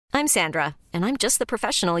I'm Sandra, and I'm just the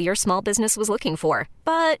professional your small business was looking for.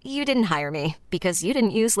 But you didn't hire me because you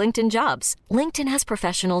didn't use LinkedIn Jobs. LinkedIn has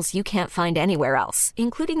professionals you can't find anywhere else,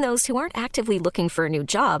 including those who aren't actively looking for a new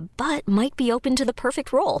job, but might be open to the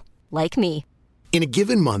perfect role, like me. In a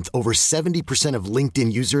given month, over 70% of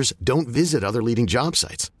LinkedIn users don't visit other leading job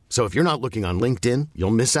sites. So if you're not looking on LinkedIn,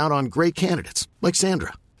 you'll miss out on great candidates like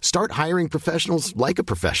Sandra. Start hiring professionals like a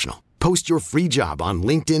professional. Post your free job on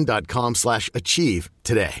linkedin.com/achieve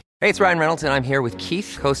today. Hey, it's Ryan Reynolds, and I'm here with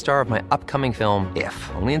Keith, co-star of my upcoming film, If,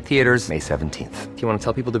 only in theaters May 17th. Do you want to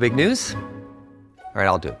tell people the big news? All right,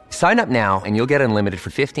 I'll do it. Sign up now and you'll get unlimited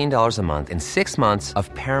for $15 a month and 6 months of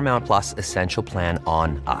Paramount Plus Essential Plan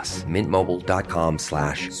on us.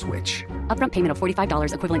 MintMobile.com/switch. Upfront payment of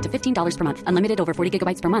 $45 equivalent to $15 per month. Unlimited over 40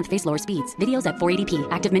 gigabytes per month. Face lower speeds. Videos at 480p.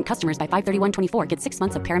 Active Mint customers by 531.24 get 6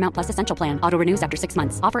 months of Paramount Plus Essential Plan. Auto renews after 6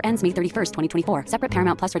 months. Offer ends May 31st, 2024. Separate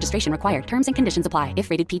Paramount Plus registration required. Terms and conditions apply if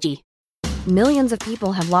rated PG. Millions of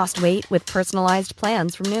people have lost weight with personalized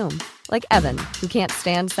plans from Noom. Like Evan, who can't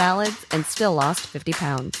stand salads and still lost 50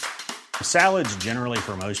 pounds. Salads generally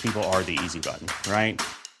for most people are the easy button, right?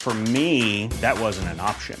 For me, that wasn't an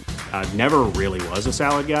option. I never really was a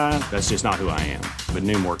salad guy. That's just not who I am. But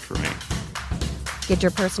Noom worked for me. Get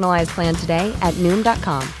your personalized plan today at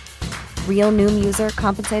Noom.com. Real Noom user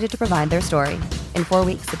compensated to provide their story. In 4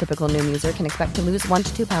 weeks, the typical Noom user can expect to lose 1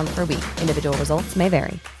 to 2 pounds per week. Individual results may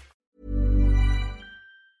vary.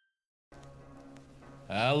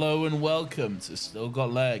 Hello and welcome to Still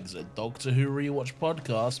Got Legs, a Doctor Who rewatch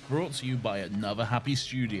podcast brought to you by Another Happy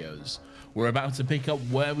Studios. We're about to pick up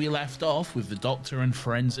where we left off with the Doctor and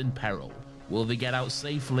friends in peril. Will they get out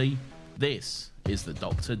safely? This is The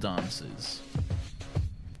Doctor Dances.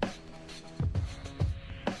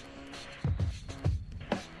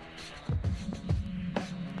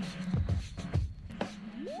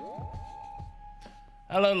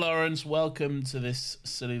 Hello Lawrence, welcome to this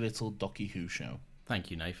silly little Docky Who show.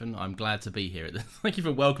 Thank you, Nathan. I'm glad to be here. Thank you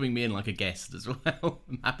for welcoming me in like a guest as well.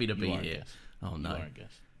 I'm happy to be here. Oh, no. You are a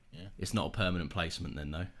guest. Yeah. It's not a permanent placement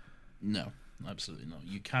then, though? No, absolutely not.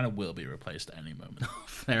 You kind of will be replaced at any moment.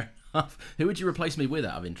 Fair enough. Who would you replace me with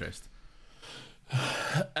out of interest? Peter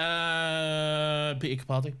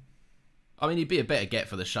Capaldi. I mean, he'd be a better get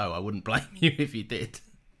for the show. I wouldn't blame you if you did.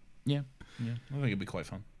 Yeah. I think it'd be quite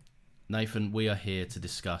fun. Nathan, we are here to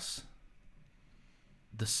discuss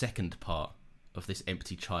the second part of this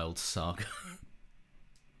Empty Child saga.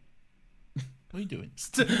 What are you doing?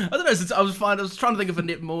 I don't know. I was trying to think of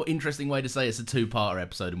a more interesting way to say it's a two-parter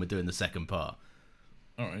episode, and we're doing the second part.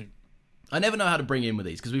 All right. I never know how to bring in with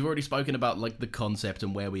these because we've already spoken about like the concept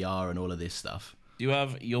and where we are and all of this stuff. Do you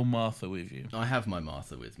have your Martha with you? I have my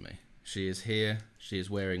Martha with me. She is here. She is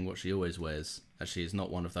wearing what she always wears, as she is not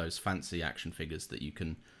one of those fancy action figures that you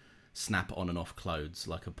can snap on and off clothes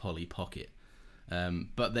like a Polly Pocket.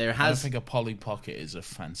 But there has... I don't think a Polly Pocket is a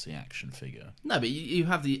fancy action figure. No, but you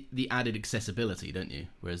have the added accessibility, don't you?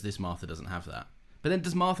 Whereas this Martha doesn't have that. But then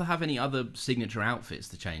does Martha have any other signature outfits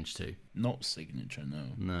to change to? Not signature, no.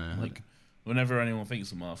 No. Like, whenever anyone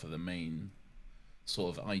thinks of Martha, the main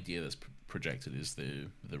sort of idea that's projected is the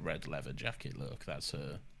red leather jacket look. That's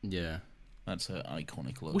her... Yeah. That's her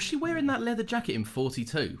iconic look. Was she wearing that leather jacket in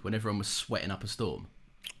 42 when everyone was sweating up a storm?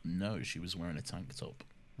 No, she was wearing a tank top.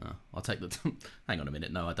 Oh, I'll take the... Hang on a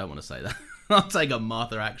minute. No, I don't want to say that. I'll take a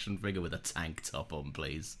Martha action figure with a tank top on,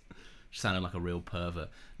 please. She sounded like a real pervert.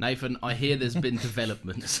 Nathan, I hear there's been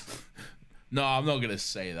developments. No, I'm not going to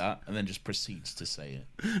say that, and then just proceeds to say it.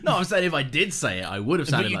 No, I'm saying if I did say it, I would have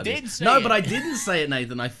sounded like this. But you did say it. No, but I didn't say it,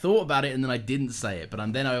 Nathan. I thought about it, and then I didn't say it.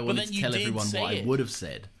 But then I wanted to tell everyone what I would have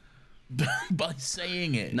said. By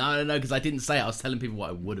saying it? No, because I didn't say it. I was telling people what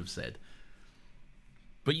I would have said.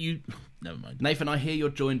 But you... Never mind. Nathan, I hear you're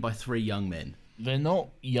joined by 3 young men. They're not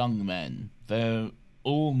young men. They're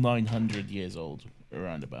all 900 years old,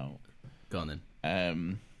 around about. Go on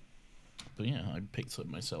then. But yeah, I picked up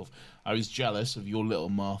myself. I was jealous of your little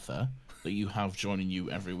Martha that you have joining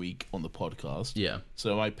you every week on the podcast. Yeah.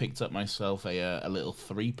 So I picked up myself a little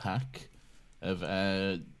 3-pack of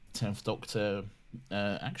 10th Doctor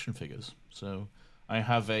action figures. So I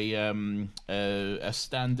have a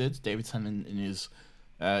standard David Tennant in his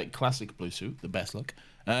classic blue suit, the best look.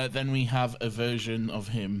 Then we have a version of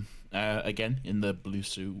him again in the blue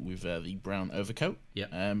suit with the brown overcoat.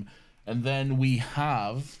 Yeah. And then we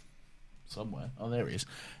have somewhere. Oh, there he is.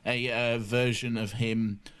 A version of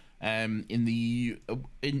him in the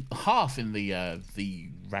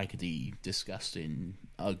raggedy, disgusting,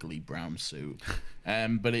 ugly brown suit.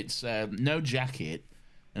 But it's no jacket,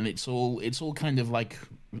 and it's all kind of like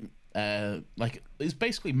it's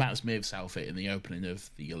basically Matt Smith's outfit in the opening of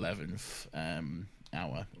the 11th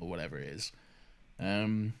hour or whatever it is.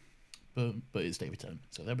 But it's David Tennant,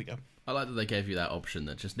 so there we go. I like that they gave you that option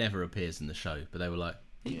that just never appears in the show, but they were like,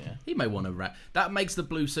 he may want to That makes the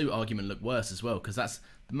blue suit argument look worse as well, because that's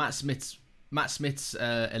Matt Smith's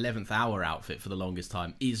 11th Hour outfit for the longest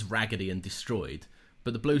time is raggedy and destroyed,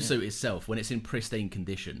 but the blue suit itself, when it's in pristine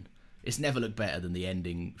condition, it's never looked better than the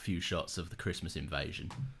ending few shots of the Christmas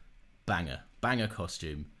Invasion. Banger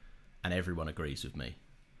costume, and everyone agrees with me.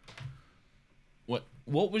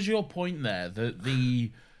 What was your point there? That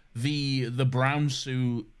the brown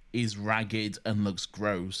suit is ragged and looks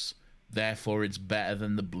gross, therefore it's better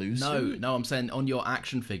than the blue suit? No, I'm saying on your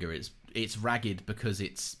action figure it's ragged because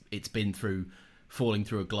it's been through falling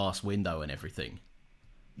through a glass window and everything.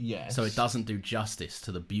 Yes. So it doesn't do justice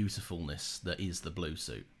to the beautifulness that is the blue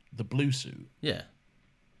suit. The blue suit? Yeah.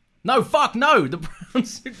 No, fuck no! The brown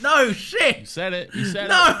suit. No, shit! You said it. You said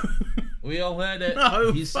no! it. We all heard it.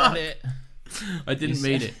 No, you fuck. said it. I didn't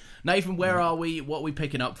mean it. Nathan, where are we? What are we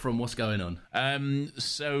picking up from? What's going on?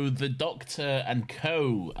 So the Doctor and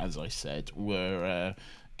co, as I said, were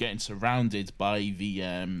getting surrounded by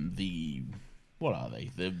the what are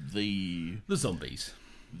they? The zombies.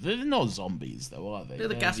 They're not zombies, though, are they? They're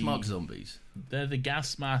the gas mask zombies. They're the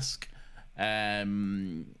gas mask. I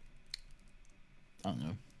don't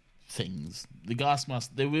know. Things. The gas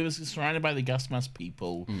mask. They were surrounded by the gas mask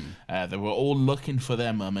people. They were all looking for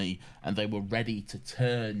their mummy, and they were ready to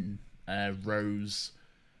turn Rose,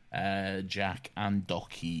 Jack, and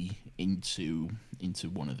Docky into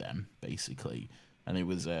one of them, basically. And it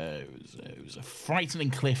was a frightening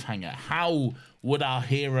cliffhanger. How would our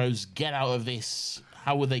heroes get out of this?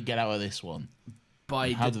 How would they get out of this one?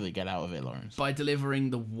 How do they get out of it, Lawrence? By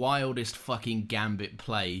delivering the wildest fucking Gambit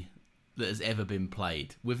play that has ever been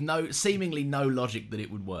played, with seemingly no logic that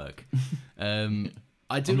it would work.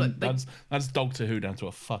 That's Doctor Who down to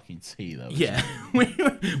a fucking T, though. Yeah,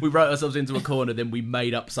 we wrote ourselves into a corner, then we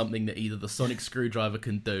made up something that either the sonic screwdriver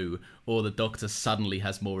can do, or the Doctor suddenly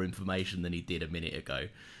has more information than he did a minute ago.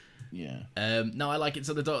 Yeah. No, I like it.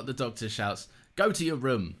 So the Doctor shouts, "Go to your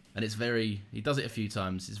room," and it's very. He does it a few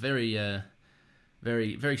times. It's very,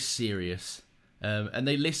 very, very serious. And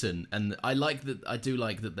they listen, and I do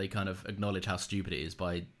like that they kind of acknowledge how stupid it is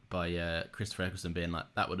by Christopher Eccleston being like,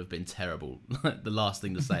 that would have been terrible. The last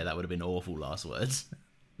thing to say, that would have been awful last words.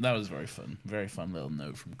 That was very fun little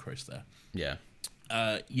note from Chris there. Yeah.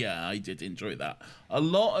 Yeah, I did enjoy that. A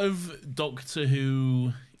lot of Doctor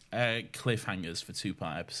Who cliffhangers for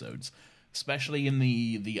 2-part episodes, especially in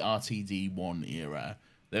the RTD1 era,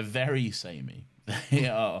 they're very samey. They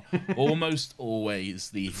are almost always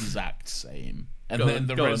the exact same. And then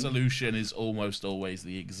the resolution is almost always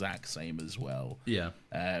the exact same as well. Yeah.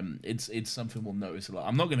 It's something we'll notice a lot.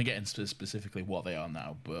 I'm not going to get into specifically what they are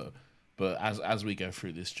now, but as we go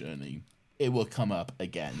through this journey, it will come up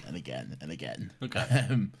again and again and again. Okay.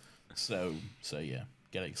 So yeah,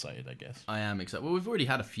 get excited, I guess. I am excited. Well, we've already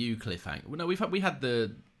had a few cliffhangers. Well, no, we had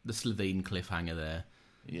the Slitheen cliffhanger there.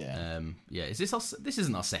 Yeah. Yeah. Is this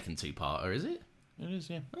isn't our second 2-parter, is it? It is,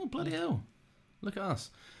 yeah. Oh, bloody hell. Look at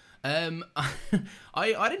us. I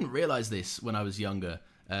didn't realise this when I was younger.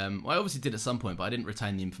 I obviously did at some point, but I didn't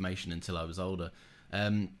retain the information until I was older.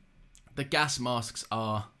 The gas masks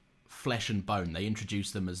are flesh and bone. They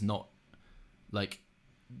introduce them as not, like,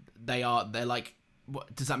 they're like,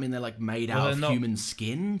 what does that mean? They're like made out of human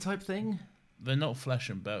skin type thing? They're not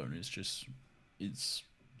flesh and bone. It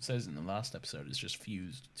says in the last episode, it's just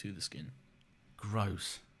fused to the skin.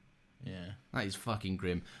 Gross. Yeah, that is fucking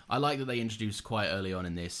grim. I like that they introduced quite early on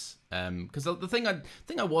in this, because the thing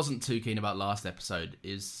I wasn't too keen about last episode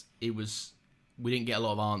is we didn't get a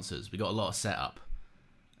lot of answers. We got a lot of setup,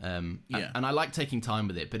 and I like taking time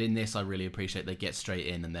with it. But in this, I really appreciate they get straight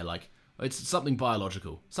in and they're like, oh, it's something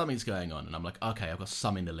biological, something's going on, and I'm like, okay, I've got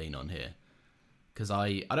something to lean on here. Because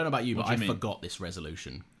I don't know about you, but I forgot this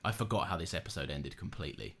resolution. I forgot how this episode ended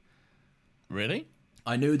completely. Really?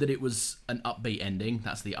 I knew that it was an upbeat ending.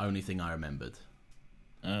 That's the only thing I remembered.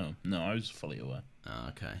 Oh, no, I was fully aware. Oh,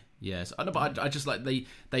 okay. Yes. I know, but I just like they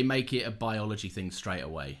make it a biology thing straight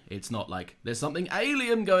away. It's not like there's something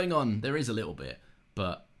alien going on. There is a little bit,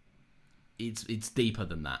 but it's deeper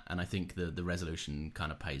than that, and I think the resolution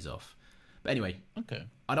kind of pays off. But anyway, okay.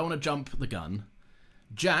 I don't want to jump the gun.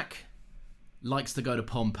 Jack likes to go to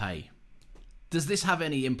Pompeii. Does this have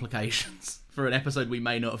any implications for an episode we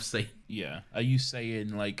may not have seen? Yeah. Are you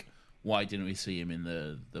saying, like, why didn't we see him in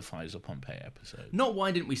the Fires of Pompeii episode? Not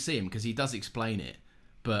why didn't we see him, because he does explain it.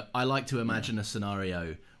 But I like to imagine a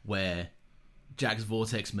scenario where Jack's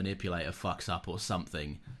vortex manipulator fucks up or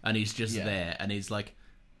something, and he's just there, and he's like,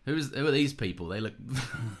 Who are these people? They look...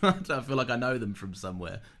 I feel like I know them from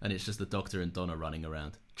somewhere, and it's just the Doctor and Donna running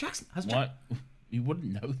around. Jackson has... What? He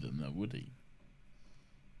wouldn't know them, though, would he?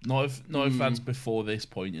 Not if that's before this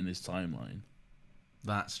point in his timeline.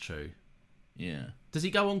 That's true. Yeah. Does he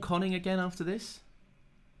go on conning again after this?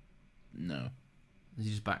 No. Is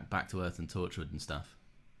he just back to Earth and Torchwood and stuff?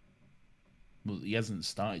 Well, he hasn't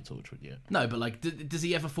started Torchwood yet. No, but like, does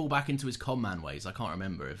he ever fall back into his con man ways? I can't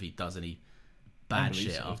remember if he does any bad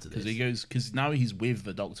shit after this. Because now he's with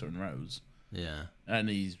the Doctor and Rose. Yeah. And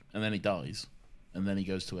then he dies, and then he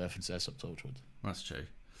goes to Earth and sets up Torchwood. That's true.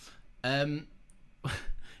 Can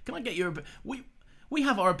I get your... We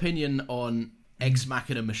have our opinion on Ex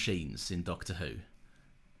Machina machines in Doctor Who,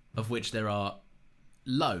 of which there are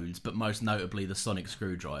loads, but most notably the sonic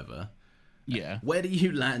screwdriver. Yeah. Where do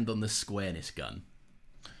you land on the squareness gun?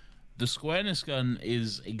 The squareness gun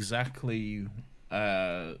is exactly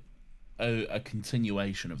a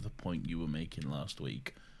continuation of the point you were making last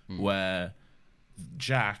week, where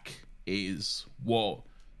Jack is what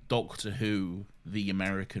Doctor Who, the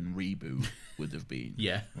American reboot, would have been.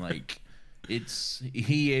 Yeah. Like,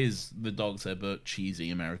 he is the Doctor, but cheesy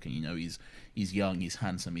American. You know, he's young, he's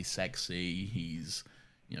handsome, he's sexy, he's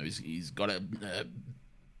got a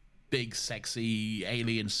big sexy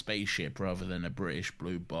alien spaceship rather than a British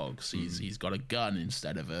blue box. He's got a gun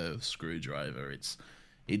instead of a screwdriver.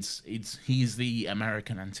 He's the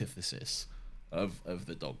American antithesis of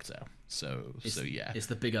the Doctor. So yeah. It's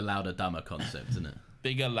the bigger, louder, dumber concept, isn't it?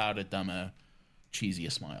 Bigger, louder, dumber,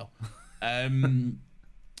 cheesier smile.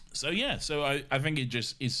 So I think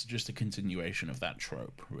it's just a continuation of that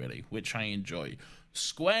trope, really, which I enjoy.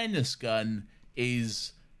 Squareness gun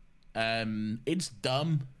is it's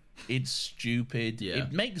dumb, it's stupid,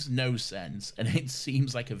 it makes no sense, and it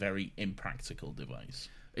seems like a very impractical device,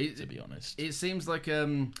 to be honest. It seems like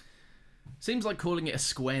calling it a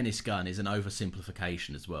squareness gun is an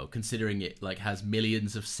oversimplification as well, considering it like has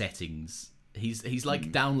millions of settings. He's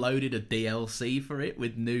like downloaded a DLC for it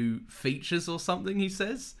with new features or something, he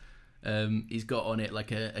says. He's got on it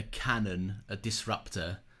like a cannon, a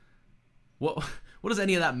disruptor. What does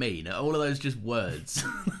any of that mean? Are all of those just words?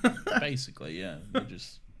 Basically, yeah. They're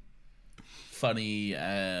just funny,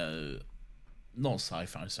 not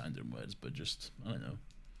sci-fi sounding words, but just, I don't know,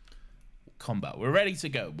 combat. We're ready to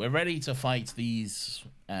go. We're ready to fight these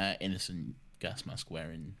innocent gas mask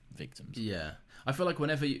wearing victims. Yeah. I feel like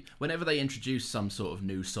whenever they introduce some sort of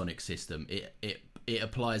new sonic system, it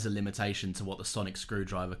applies a limitation to what the sonic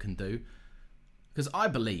screwdriver can do. Because I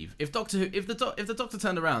believe if the Doctor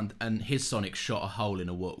turned around and his sonic shot a hole in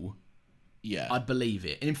a wall, yeah, I'd believe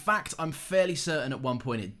it. And in fact, I'm fairly certain at one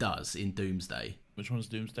point it does in Doomsday. Which one's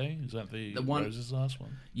Doomsday? Is that the one, Rose's last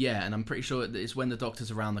one? Yeah, and I'm pretty sure it's when the Doctor's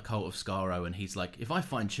around the cult of Skaro and he's like, if I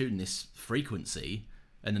fine-tune this frequency,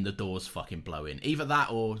 and then the doors fucking blow in. Either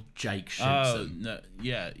that or Jake shoots him. No,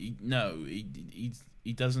 yeah, he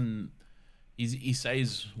doesn't. He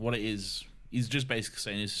says what it is. He's just basically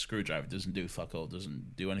saying it's a screwdriver. It doesn't do fuck all.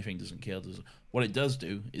 Doesn't do anything. Doesn't kill. What it does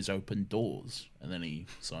do is open doors, and then he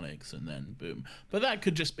sonics, and then boom. But that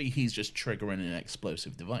could just be he's just triggering an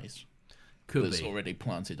explosive device. That's already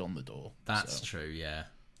planted on the door. That's true. Yeah,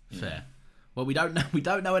 fair. Well, we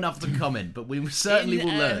don't know enough to comment, but we certainly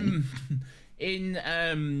will learn.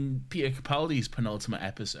 In Peter Capaldi's penultimate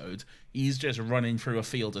episode, he's just running through a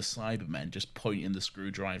field of Cybermen, just pointing the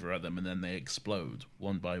screwdriver at them, and then they explode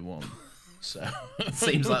one by one. So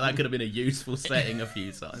seems like that could have been a useful setting a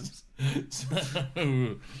few times. So,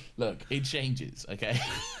 look, it changes, okay?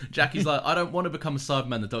 Jackie's like, I don't want to become a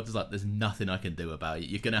Cyberman. The Doctor's like, there's nothing I can do about it.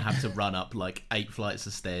 You're going to have to run up like 8 flights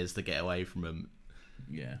of stairs to get away from him.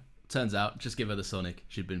 Yeah. Turns out, just give her the Sonic.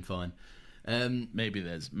 She'd been fine. Maybe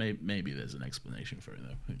there's an explanation for it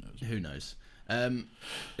though. Who knows?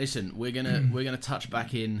 Listen, we're gonna touch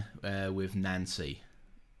back in with Nancy.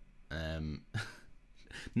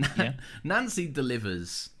 Nancy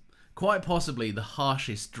delivers quite possibly the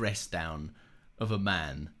harshest dress down of a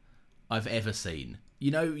man I've ever seen. You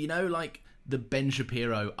know, like the Ben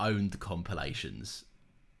Shapiro owned compilations.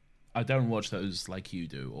 I don't watch those like you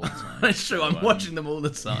do all the time. That's true, I'm watching them all the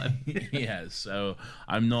time. Yeah, so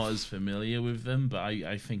I'm not as familiar with them, but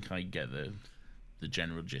I think I get the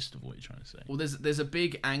general gist of what you're trying to say. Well, there's a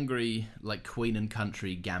big angry like Queen and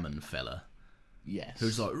Country gammon fella. Yes.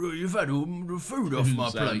 Who's like, you've had all the food off my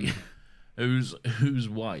plate. Whose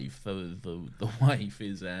wife? The wife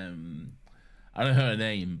is I don't know her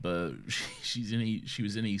name, but she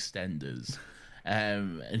was in EastEnders.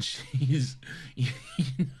 And she's,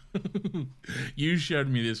 you showed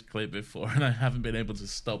me this clip before, and I haven't been able to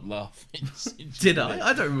stop laughing since. Did I?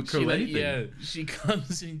 I don't recall anything. Yeah, she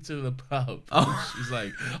comes into the pub. And she's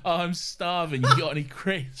like, "Oh, I'm starving. You got any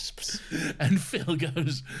crisps?" And Phil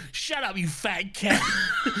goes, "Shut up, you fat cow."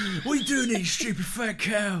 What are you doing, you stupid fat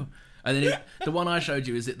cow? And then the one I showed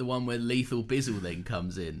you, is it the one where Lethal Bizzle then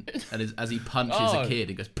comes in and as he punches a kid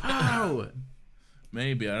and goes, "Pow!"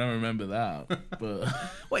 Maybe, I don't remember that. But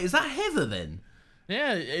wait, is that Heather then?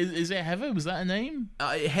 Yeah, is it Heather? Was that her name?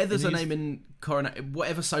 Heather's her name in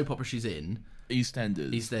whatever soap opera she's in.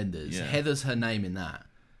 EastEnders. Yeah. Heather's her name in that.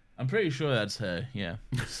 I'm pretty sure that's her. Yeah,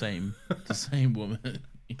 the same woman.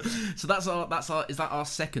 So that's our. Is that our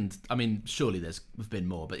second? I mean, surely there's been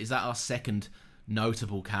more, but is that our second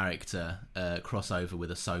notable character crossover with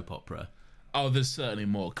a soap opera? Oh, there's certainly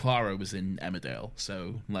more. Clara was in Emmerdale,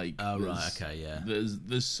 so like. Oh right, okay, yeah.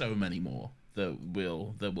 There's so many more that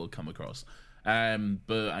we'll come across. But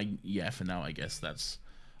for now, I guess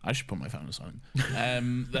I should put my phone aside.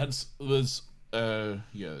 Was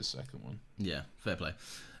the second one. Yeah, fair play.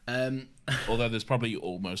 Although there's probably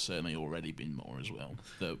almost certainly already been more as well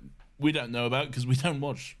that we don't know about because we don't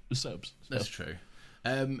watch the soaps. So. That's true.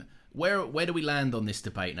 Where do we land on this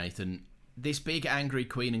debate, Nathan? This big angry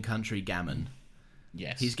Queen and Country gammon.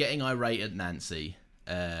 Yes. He's getting irate at Nancy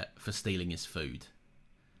for stealing his food.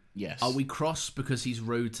 Yes. Are we cross because he's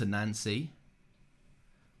rude to Nancy?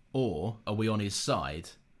 Or are we on his side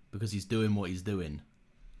because he's doing what he's doing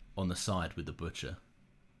on the side with the butcher?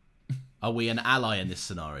 Are we an ally in this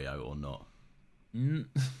scenario or not?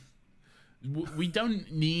 We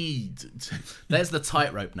don't need to... There's the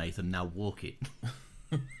tightrope, Nathan. Now walk it.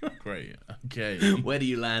 Great. Okay. Where do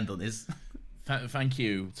you land on this? Thank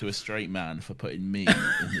you to a straight man for putting me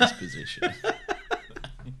in this position.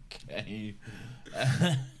 Okay.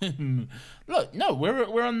 Look, no,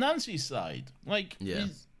 we're on Nancy's side. Like,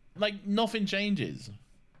 nothing changes.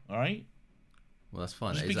 All right. Well, that's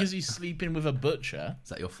fine. Just because he's sleeping with a butcher. Is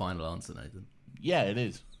that your final answer, Nathan? Yeah, it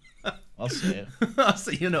is. I'll say it.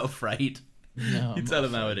 So you're not afraid. No, you tell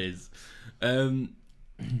him how it is.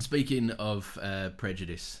 Speaking of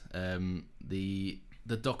prejudice,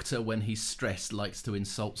 the Doctor, when he's stressed, likes to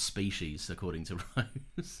insult species, according to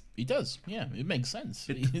Rose. He does, yeah. It makes sense.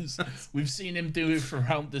 We've seen him do it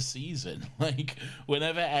throughout the season. Like,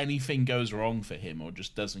 whenever anything goes wrong for him or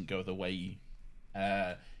just doesn't go the way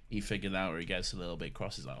he figured out, or he gets a little bit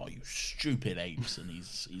cross, he's like, "Oh, you stupid apes!" And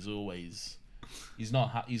he's always... He's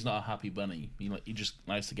not a happy bunny. He just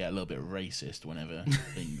likes to get a little bit racist whenever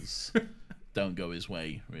things don't go his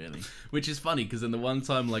way, really. Which is funny, because in the one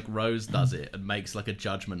time, like, Rose does it and makes, like, a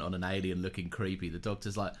judgment on an alien looking creepy, the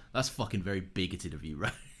Doctor's like, "That's fucking very bigoted of you,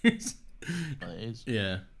 Rose." Well, it is.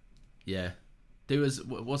 Yeah. Yeah. Do as...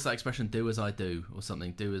 What's that expression? Do as I do, or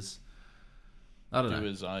something. Do as... I don't know.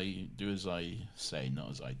 Do as I say,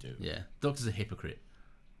 not as I do. Yeah. Doctor's a hypocrite.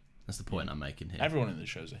 That's the point I'm making here. Everyone in the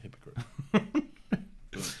show's a hypocrite.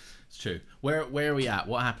 It's true. Where are we at?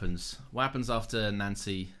 What happens? What happens after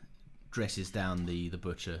Nancy dresses down the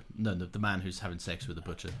butcher? No, the man who's having sex with the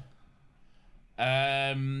butcher.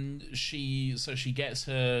 She gets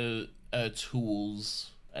her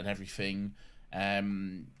tools and everything,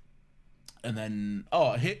 and then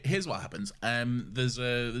here's what happens. There's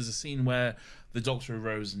a scene where the Doctor,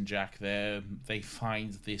 Rose, and Jack they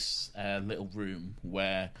find this little room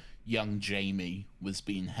where young Jamie was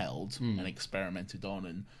being held and experimented on,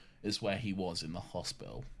 and is where he was in the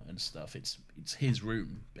hospital and stuff. It's his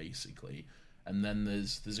room basically, and then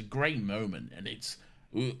there's a great moment, and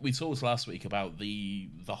we talked last week about the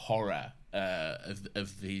horror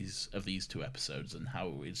of these two episodes and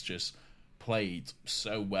how it's just played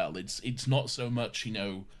so well. It's not so much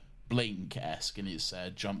Blink-esque in its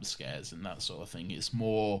jump scares and that sort of thing. It's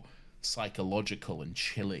more psychological and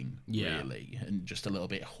chilling, really, and just a little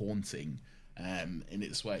bit haunting in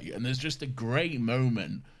its way. And there's just a great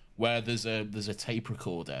moment where there's a tape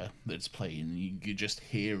recorder that's playing. You're just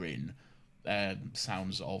hearing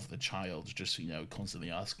sounds of the child just constantly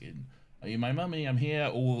asking, "Are you my mummy? I'm here."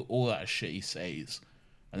 All that shit he says.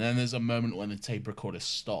 And then there's a moment when the tape recorder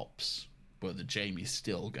stops, but the Jamie's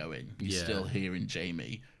still going. You're still hearing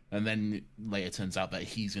Jamie. And then later turns out that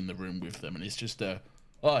he's in the room with them, and it's just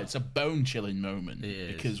it's a bone-chilling moment.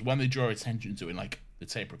 Because when they draw attention to it, like, the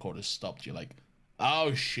tape recorder stopped, you're like,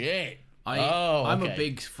 "Oh, shit." I'm a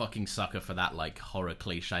big fucking sucker for that, like, horror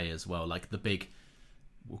cliche as well. Like, the big...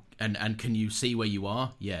 And can you see where you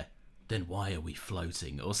are? Yeah. Then why are we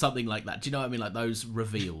floating? Or something like that. Do you know what I mean? Like, those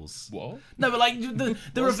reveals. What? No, but, like, the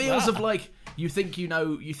reveals of, like, you think you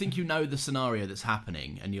know the scenario that's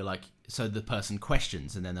happening, and you're like, so the person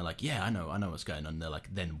questions, and then they're like, "Yeah, I know what's going on." And they're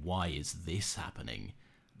like, "Then why is this happening?"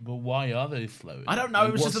 But why are they floating? I don't know.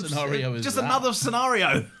 It was just another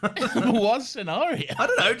scenario. What scenario? I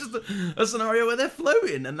don't know. Just a scenario where they're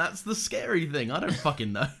floating, and that's the scary thing. I don't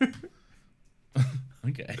fucking know.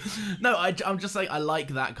 Okay. No, I'm just saying I like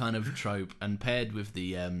that kind of trope, and paired with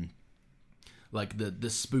the like the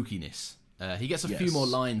spookiness. He gets a few more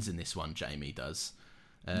lines in this one. Jamie does.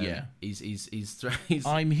 He's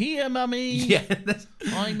I'm here, mummy. Yeah,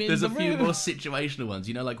 there's a few more situational ones.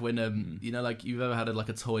 You know, like when like you've ever had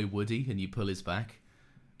a toy Woody and you pull his back.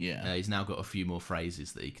 Yeah, he's now got a few more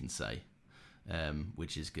phrases that he can say,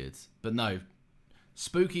 which is good. But no,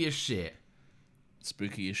 spooky as shit.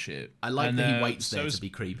 Spooky as shit. I like that he waits there to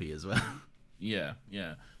be creepy as well. Yeah.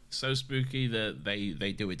 So spooky that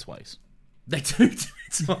they do it twice. They do it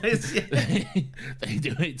twice. Yeah. They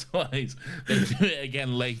do it twice. They do it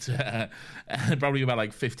again later, probably about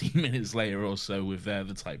like 15 minutes later or so with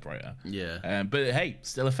the typewriter. Yeah. But hey,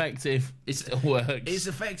 still effective. It still works. It's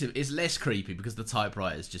effective. It's less creepy because the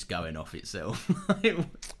typewriter's just going off itself.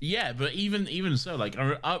 Yeah, but even so, like,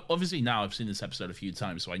 obviously now I've seen this episode a few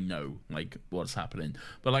times, so I know like what's happening.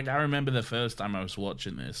 But like, I remember the first time I was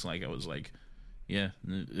watching this, like I was like, yeah,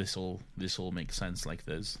 this all makes sense. Like,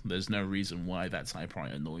 there's no reason why that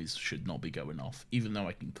typewriter noise should not be going off, even though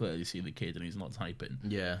I can clearly see the kid and he's not typing.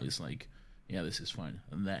 Yeah, it's like, yeah, this is fine.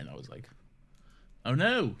 And then I was like, oh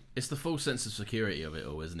no! It's the full sense of security of it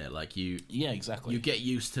all, isn't it? Like yeah, exactly. You get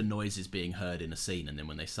used to noises being heard in a scene, and then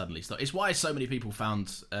when they suddenly stop, it's why so many people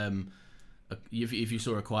found. If you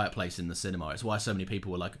saw A Quiet Place in the cinema, it's why so many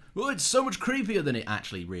people were like, "Well, it's so much creepier than it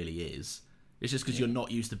actually really is." It's just because you're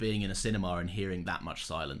not used to being in a cinema and hearing that much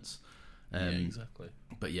silence. Yeah, exactly.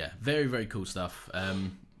 But yeah, very, very cool stuff.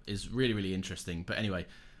 Is really, really interesting. But anyway,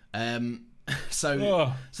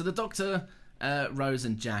 so the Doctor, Rose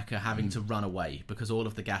and Jack are having to run away because all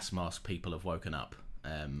of the gas mask people have woken up.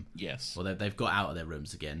 Yes. Well, they've got out of their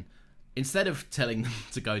rooms again. Instead of telling them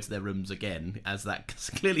to go to their rooms again, as that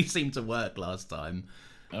clearly seemed to work last time.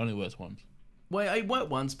 It only worked once. Well, it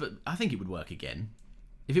worked once, but I think it would work again.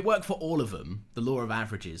 If it worked for all of them, the law of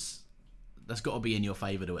averages, that's got to be in your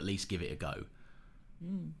favour to at least give it a go.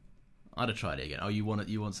 I'd have tried it again. Oh, you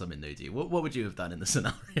want something new, do you? What would you have done in the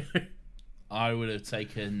scenario? I would have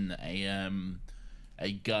taken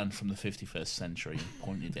a gun from the 51st century and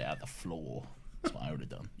pointed it at the floor. That's what I would have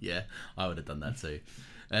done. Yeah, I would have done that too.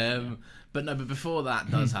 But before that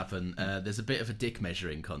does happen, there's a bit of a dick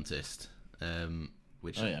measuring contest,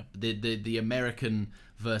 which the American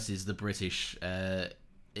versus the British.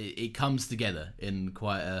 It comes together in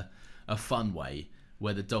quite a fun way,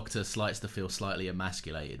 where the Doctor likes to feel slightly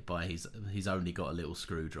emasculated by he's only got a little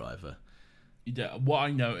screwdriver. Yeah, what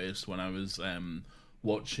I noticed when I was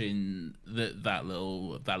watching that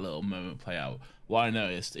little moment play out, what I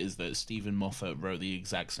noticed is that Stephen Moffat wrote the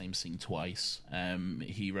exact same scene twice.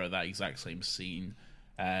 He wrote that exact same scene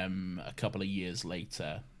a couple of years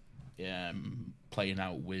later, playing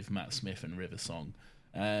out with Matt Smith and River Song.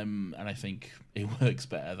 And I think it works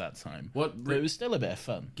better that time. But it was still a bit of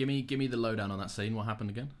fun. Give me the lowdown on that scene. What happened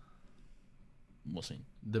again? What scene?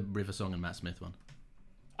 The River Song and Matt Smith one.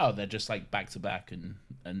 Oh, they're just like back to back,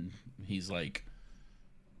 and he's like,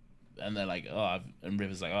 and they're like, and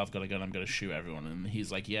River's like, I've got a gun, I'm gonna shoot everyone, and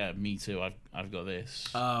he's like, yeah, me too, I've got this.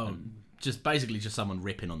 Oh, just someone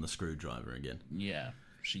ripping on the screwdriver again. Yeah,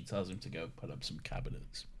 she tells him to go put up some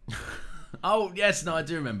cabinets. Oh yes, no, I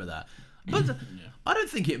do remember that. But I don't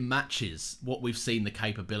think it matches what we've seen the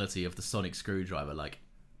capability of the sonic screwdriver. Like,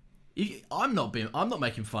 I'm not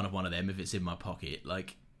making fun of one of them if it's in my pocket.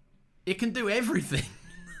 Like, it can do everything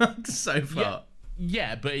so far.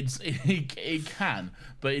 Yeah, but it can,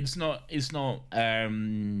 but it's not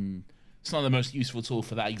the most useful tool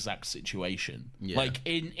for that exact situation. Yeah. Like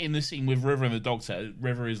in the scene with River and the Doctor,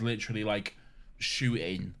 River is literally like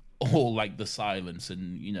shooting all like the silence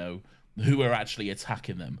and who are actually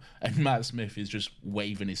attacking them, and Matt Smith is just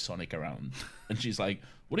waving his sonic around, and she's like,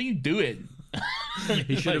 "What are you doing?"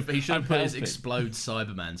 He should have put his Explode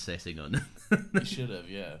Cyberman setting on. He should have,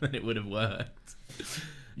 yeah. And it would have worked.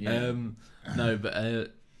 Yeah. No,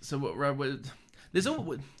 but so what? There's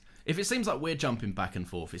all. If it seems like we're jumping back and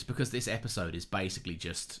forth, it's because this episode is basically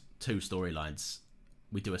just two storylines.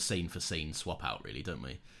 We do a scene for scene swap out, really, don't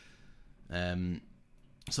we?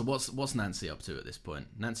 So what's Nancy up to at this point?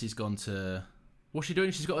 Nancy's gone to... What's she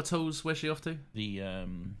doing? She's got her tools. Where's she off to? The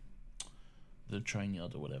train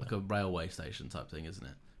yard or whatever. Like a railway station type thing, isn't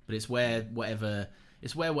it? But it's where whatever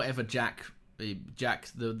Jack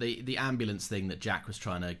the ambulance thing that Jack was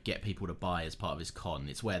trying to get people to buy as part of his con.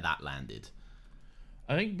 It's where that landed.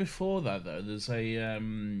 I think before that though, there's a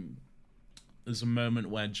there's a moment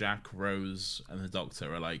where Jack, Rose, and the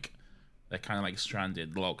Doctor are like, they're kind of like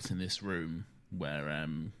stranded, locked in this room where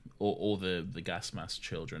all the gas mask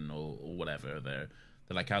children or whatever, they're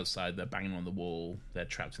like outside, they're banging on the wall, they're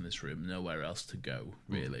trapped in this room, nowhere else to go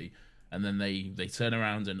really. And then they turn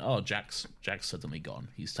around and Jack's suddenly gone.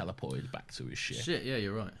 He's teleported back to his ship. Shit, yeah,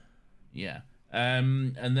 you're right. Yeah.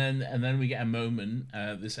 And then we get a moment.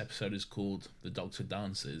 This episode is called "The Doctor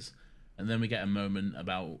Dances," and then we get a moment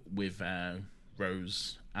with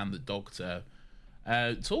Rose and the Doctor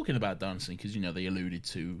talking about dancing, because they alluded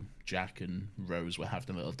to Jack and Rose were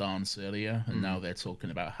having a little dance earlier, and now they're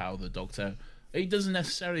talking about how the Doctor, he doesn't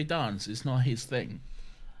necessarily dance. It's not his thing.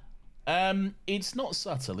 It's not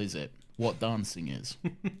subtle, is it? What dancing is?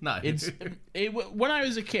 No. When I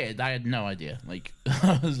was a kid, I had no idea. Like,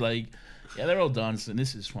 I was like, yeah, they're all dancing.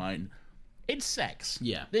 This is fine. It's sex.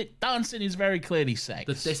 Yeah. Dancing is very clearly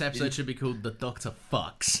sex. This episode should be called "The Doctor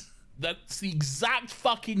Fucks." That's the exact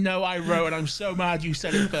fucking note I wrote, and I'm so mad you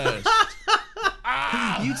said it first.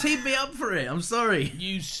 You teed me up for it. I'm sorry.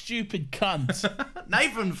 You stupid cunt.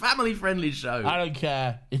 Nathan, family-friendly show. I don't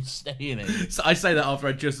care. It's staying in. So I say that after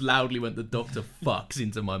I just loudly went "The Doctor Fucks"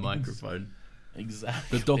 into my microphone.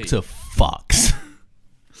 Exactly. The Doctor Fucks.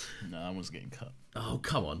 No, that one's getting cut. Oh,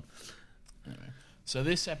 come on. Anyway. So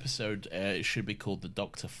this episode should be called "The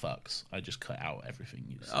Doctor Fucks." I just cut out everything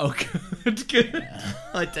you said. Oh, good. Yeah.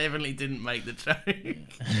 I definitely didn't make the joke.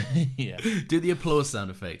 Yeah. Do the applause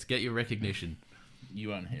sound effect. Get your recognition. You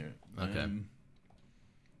won't hear it. Okay.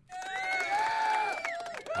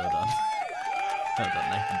 Well done. Well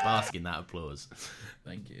done, Nathan. Bask in that applause.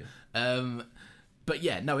 Thank you. But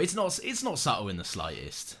yeah, no, it's not subtle in the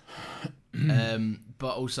slightest.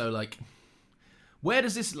 But also, like, where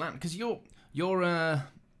does this land? Because you're a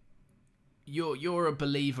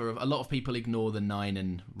believer of, a lot of people ignore the Nine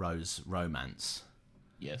and Rose romance.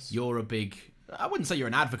 Yes. You're a big, I wouldn't say you're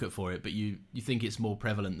an advocate for it, but you think it's more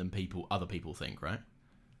prevalent than other people think, right?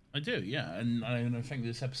 I do, yeah, and I think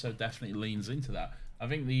this episode definitely leans into that. I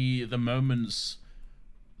think the moments,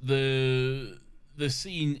 the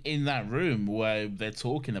scene in that room where they're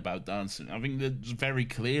talking about dancing, I think that's very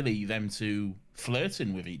clearly them two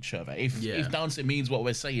flirting with each other. If dancing means what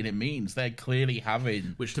we're saying it means, they're clearly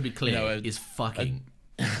having, which, to be clear, is fucking.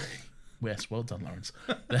 Yes, well done, Lawrence.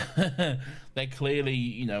 They're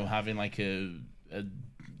clearly, having like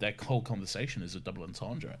their whole conversation is a double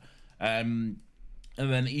entendre. And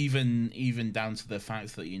then even down to the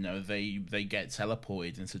fact that they get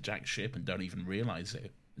teleported into Jack's ship and don't even realize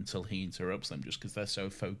it until he interrupts them, just because they're so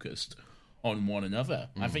focused on one another.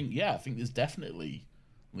 I think this definitely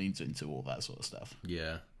leans into all that sort of stuff.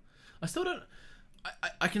 Yeah, I still don't.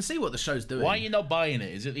 I can see what the show's doing. Why are you not buying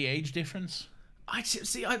it? Is it the age difference? I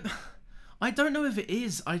don't know if it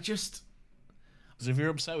is. Because if you're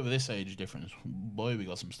upset with this age difference, boy, we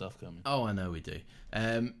got some stuff coming. Oh, I know we do.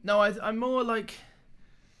 No, I'm more like.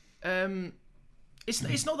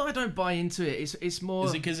 It's not that I don't buy into it. It's more.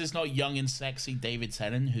 Is it because it's not young and sexy David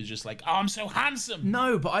Tennant who's just like, oh, I'm so handsome?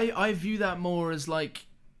 No, but I view that more as like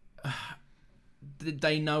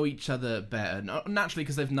they know each other better. Naturally,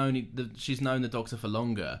 because she's known the Doctor for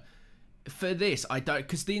longer. For this, I don't,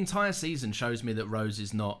 because the entire season shows me that Rose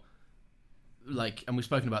is not like, and we've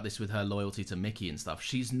spoken about this with her loyalty to Mickey and stuff.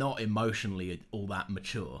 She's not emotionally all that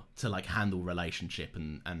mature to like handle relationship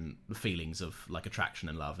and the feelings of like attraction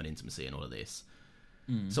and love and intimacy and all of this.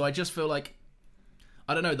 So I just feel like,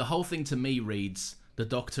 I don't know, the whole thing to me reads, the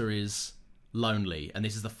Doctor is lonely, and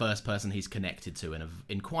this is the first person he's connected to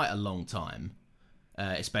in quite a long time,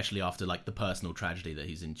 especially after like the personal tragedy that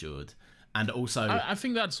he's endured. And also, I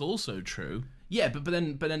think that's also true. Yeah, but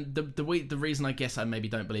then the reason I guess I maybe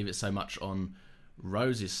don't believe it so much on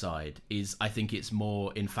Rose's side is I think it's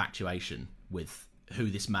more infatuation with who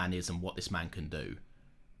this man is and what this man can do,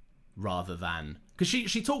 rather than, because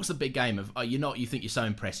she talks the big game of, you think you're so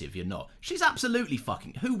impressive, you're not. She's absolutely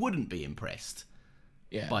fucking, who wouldn't be impressed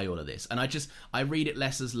by all of this? And I read it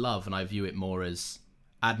less as love and I view it more as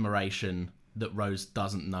admiration that Rose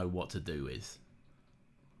doesn't know what to do with.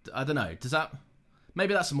 I don't know. Does that?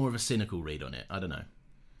 Maybe that's more of a cynical read on it. I don't know.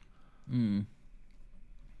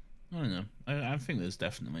 I don't know. I think there's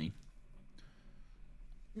definitely,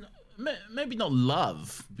 maybe not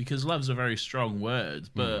love, because love's a very strong word,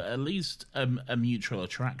 but at least a mutual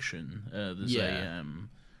attraction.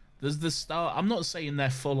 There's the start. I'm not saying they're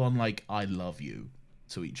full on like I love you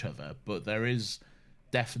to each other, but there is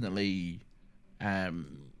definitely,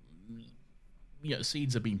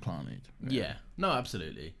 seeds are being planted. Right? Yeah. No,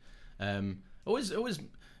 absolutely. Always,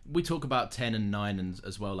 we talk about 10 and 9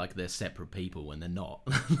 as well, like they're separate people when they're not.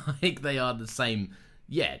 Like they are the same.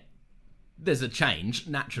 Yeah, there's a change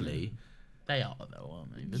naturally, They are, though,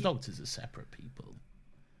 aren't they? The Doctors are separate people.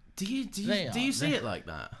 Do you see it like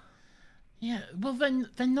that? Yeah, well, then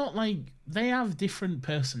they're not like... They have different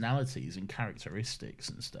personalities and characteristics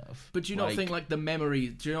and stuff. But do you not think, like, the memory...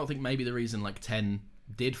 Do you not think maybe the reason, like, 10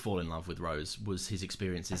 did fall in love with Rose was his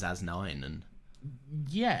experiences as 9? And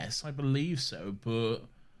yes, I believe so, but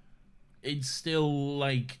it's still,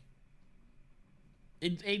 like...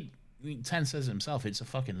 It 10 says himself, it's a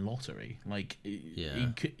fucking lottery. Like,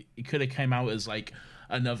 it could have came out as, like,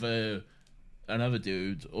 another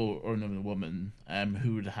dude or another woman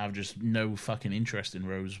who would have just no fucking interest in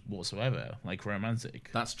Rose whatsoever, like romantic.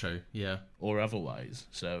 That's true, yeah. Or otherwise.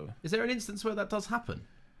 So, is there an instance where that does happen?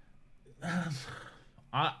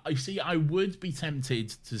 I see. I would be tempted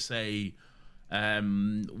to say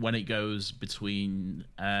when it goes between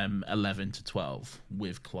 11 to 12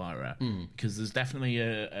 with Clara, because there's definitely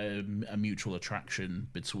a mutual attraction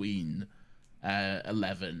between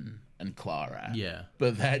 11 and Clara. Yeah.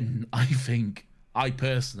 But then I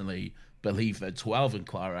personally believe that 12 and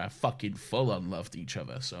Clara fucking full on loved each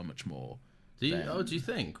other so much more. Do you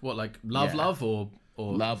think? What, like love or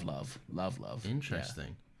love? Interesting.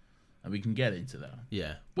 Yeah. And we can get into that.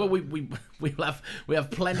 Yeah. Well, we have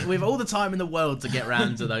plenty. We have all the time in the world to get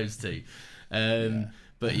round to those two.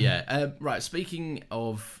 But yeah. Right. Speaking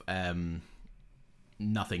of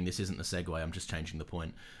nothing. This isn't a segue. I'm just changing the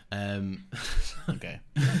point. Okay.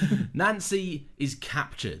 Nancy is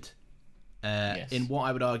captured in what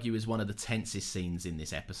I would argue is one of the tensest scenes in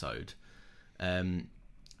this episode.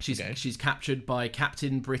 She's captured by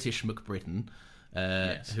Captain British McBritten.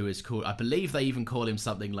 Who is called, I believe they even call him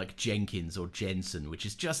something like Jenkins or Jensen, which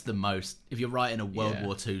is just the most, if you're writing a World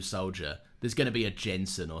War II soldier, there's going to be a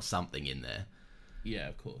Jensen or something in there. Yeah,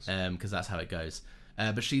 of course. Because that's how it goes.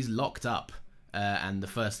 But she's locked up, and the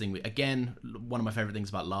first thing, again, one of my favourite things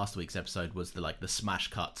about last week's episode was the smash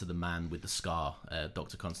cut to the man with the scar,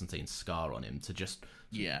 Dr. Constantine's scar on him, to just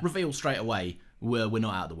reveal straight away, we're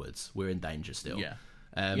not out of the woods, we're in danger still. Yeah,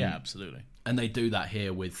 absolutely. And they do that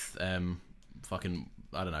here with... fucking,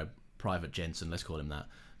 I don't know, Private Jensen, let's call him that,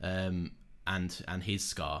 and his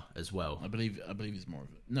scar as well. I believe he's more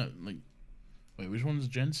of it. No, like, wait, which one's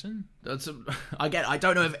Jensen? I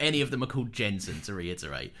don't know if any of them are called Jensen, to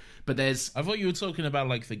reiterate, but there's... I thought you were talking about,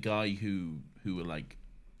 like, the guy who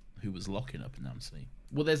was locking up Nancy.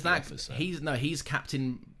 Well, there's that. Officer. He's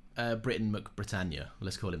Captain Britain McBritannia,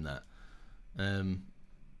 let's call him that.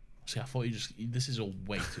 See, I thought this is all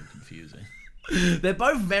way too confusing. They're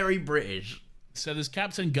both very British. So there's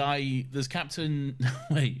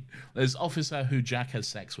there's Officer who Jack has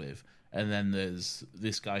sex with, and then there's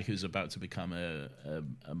this guy who's about to become a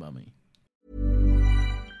mummy.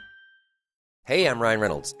 Hey, I'm Ryan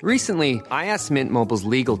Reynolds. Recently, I asked Mint Mobile's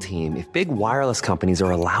legal team if big wireless companies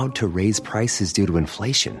are allowed to raise prices due to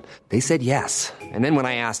inflation. They said yes. And then when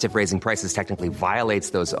I asked if raising prices technically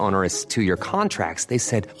violates those onerous 2-year contracts, they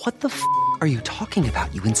said, "What the f*** are you talking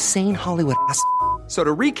about, you insane Hollywood ass?" So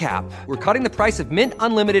to recap, we're cutting the price of Mint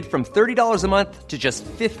Unlimited from $30 a month to just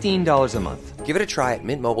 $15 a month. Give it a try at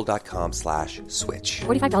mintmobile.com/switch.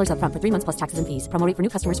 $45 up front for 3 months plus taxes and fees. Promo rate for new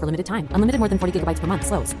customers for limited time. Unlimited more than 40 gigabytes per month.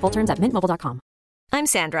 Slows full terms at mintmobile.com. I'm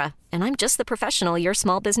Sandra, and I'm just the professional your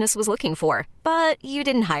small business was looking for. But you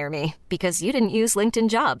didn't hire me because you didn't use LinkedIn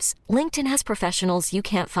Jobs. LinkedIn has professionals you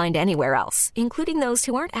can't find anywhere else, including those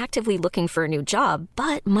who aren't actively looking for a new job,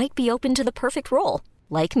 but might be open to the perfect role,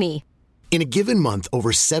 like me. In a given month,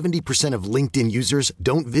 over 70% of LinkedIn users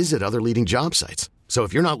don't visit other leading job sites. So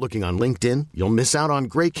if you're not looking on LinkedIn, you'll miss out on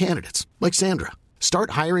great candidates like Sandra.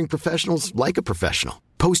 Start hiring professionals like a professional.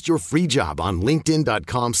 Post your free job on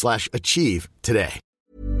linkedin.com/achieve today.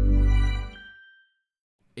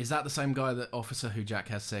 Is that the same guy, that officer who Jack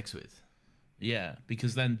has sex with? Yeah,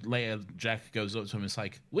 because then later Jack goes up to him and is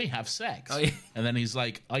like, "We have sex." Oh, yeah. And then he's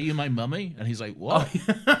like, "Are you my mummy?" And he's like, "What?"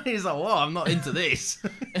 Oh, he's like, "What? I'm not into this."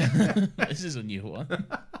 This is a new one.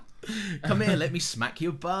 Come here, let me smack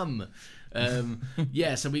your bum.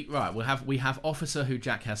 So we have officer who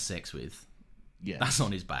Jack has sex with. Yeah, that's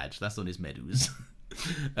on his badge. That's on his medals.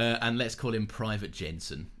 And let's call him Private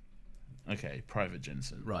Jensen. Okay, Private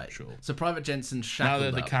Jensen. Right, sure. So Private Jensen shackled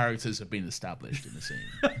now that the up. characters have been established in the scene.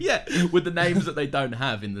 Yeah, with the names that they don't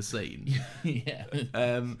have in the scene. Yeah.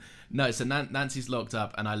 No, so Nancy's locked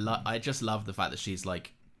up, and I just love the fact that she's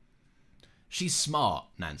smart,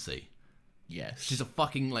 Nancy. Yes. She's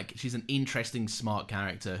she's an interesting, smart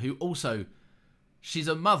character who also, she's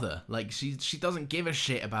a mother. Like, she doesn't give a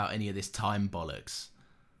shit about any of this time bollocks.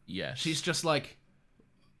 Yes. She's just like,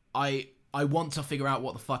 I want to figure out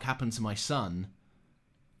what the fuck happened to my son,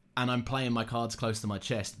 and I'm playing my cards close to my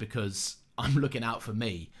chest because I'm looking out for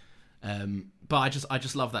me. But I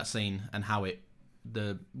just love that scene and how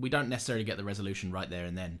we don't necessarily get the resolution right there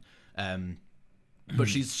and then. But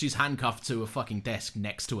she's handcuffed to a fucking desk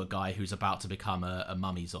next to a guy who's about to become a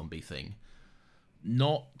mummy zombie thing.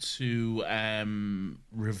 Not to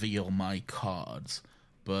reveal my cards,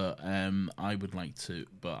 but I would like to.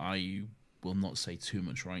 But I will not say too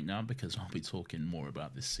much right now because I'll be talking more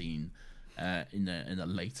about this scene in a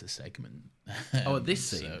later segment. This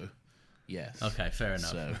scene. So, yes. Okay, fair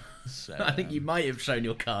enough. So I think you might have shown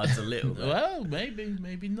your cards a little bit. Well,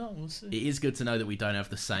 maybe not. We'll see. It is good to know that we don't have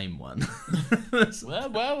the same one.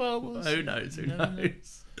 well we'll who knows? Who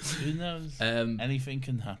knows? Who knows? Anything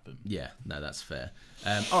can happen. Yeah, no, that's fair.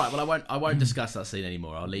 All right, well, I won't discuss that scene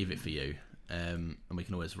anymore. I'll leave it for you, and we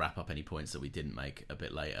can always wrap up any points that we didn't make a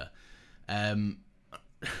bit later.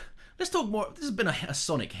 Let's talk more. This has been a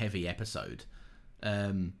Sonic heavy episode,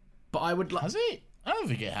 but I would like. Has it? I don't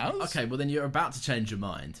think it has. Okay, well then you're about to change your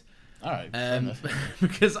mind. All right,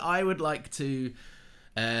 because I would like to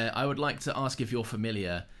ask if you're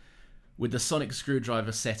familiar with the Sonic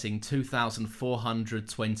Screwdriver setting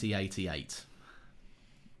 242088.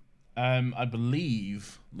 I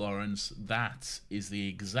believe, Lawrence, that is the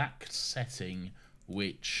exact setting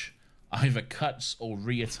which either cuts or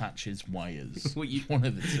reattaches wires. Well, one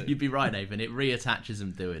of the two. You'd be right, Nathan. It reattaches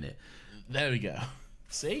them doing it. There we go.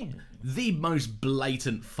 See? The most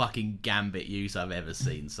blatant fucking Gambit use I've ever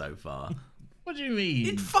seen so far. What do you mean?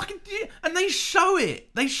 It fucking... And they show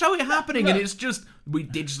it. They show it happening, and it's just... We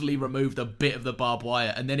digitally removed a bit of the barbed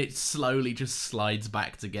wire, and then it slowly just slides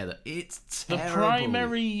back together. It's terrible. The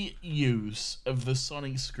primary use of the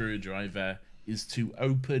Sonic Screwdriver is to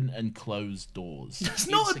open and close doors. It's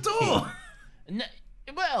not a door! No,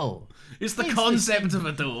 well... It's the concept of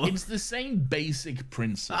a door. It's the same basic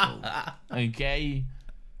principle, okay?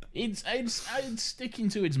 It's sticking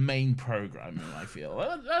to its main programming, I feel.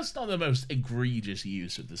 That's not the most egregious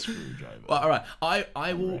use of the screwdriver. Well, all right,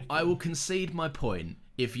 I will concede my point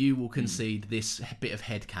if you will concede this bit of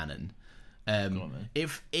headcanon.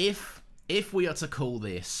 If we are to call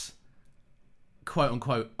this quote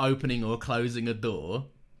unquote opening or closing a door,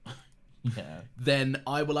 then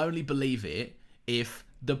I will only believe it if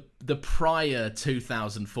the prior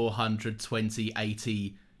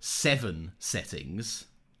 242087 settings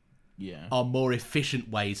are more efficient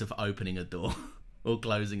ways of opening a door or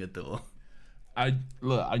closing a door. I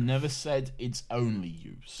never said its only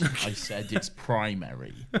use. I said its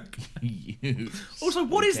primary use. Also,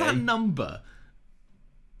 what is that number?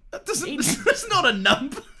 That doesn't. It's not a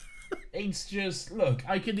number. It's just, look,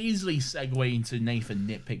 I could easily segue into Nathan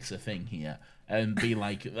Nitpicks a thing here and be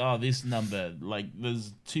like, oh, this number, like,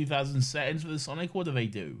 there's 2,000 settings for the Sonic. What do they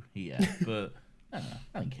do here? But I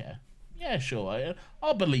don't care. Yeah, sure.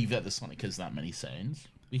 I'll believe that the Sonic has that many settings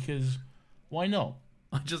because why not?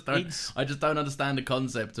 I just don't understand the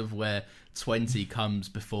concept of where 20 comes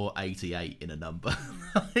before 88 in a number.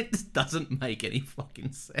 It just doesn't make any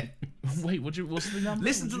fucking sense. Wait, what's the number?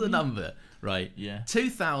 Listen to the number, right? Yeah.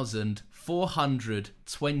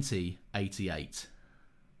 242088.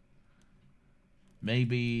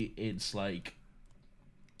 Maybe it's like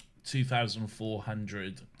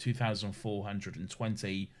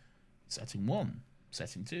 2420, setting 1,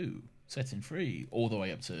 setting 2, setting 3, all the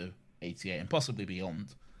way up to 88 and possibly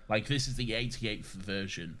beyond. Like, this is the 88th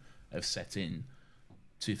version of setting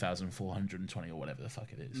 2420 or whatever the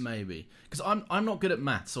fuck it is. Maybe. Because I'm not good at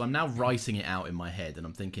maths, so I'm now writing it out in my head and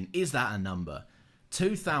I'm thinking, is that a number?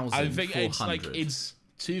 2,400. I think it's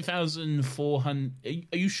 2,400.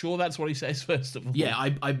 Are you sure that's what he says, first of all? Yeah,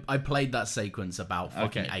 I played that sequence about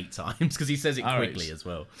fucking 8 times because he says it quickly as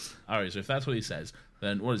well. Alright, so if that's what he says,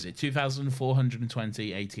 then what is it?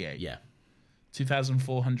 2420, 88. Yeah.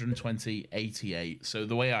 2420, 88. So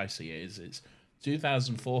the way I see it is it's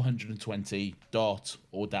 2420 dot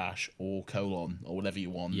or dash or colon or whatever you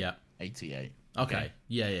want. Yeah. 88. Okay.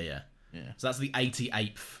 Yeah. So that's the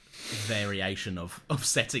 88th variation of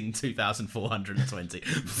setting 2420.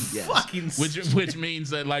 Yes. Fucking which means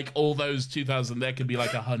that like all those 2000, there could be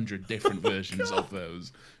like 100 different versions of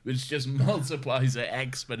those, which just multiplies it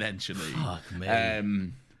exponentially. Fuck me.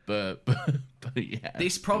 But yeah.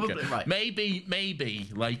 This probably right. Maybe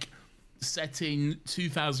like setting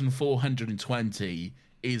 2420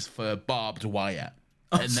 is for barbed wire.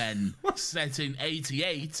 And then setting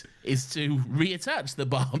 88 is to reattach the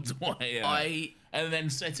barbed wire. And then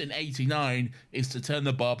setting 89 is to turn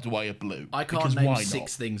the barbed wire blue. I can't name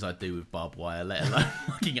 6 things I'd do with barbed wire, let alone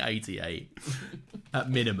fucking 88 at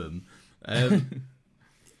minimum. I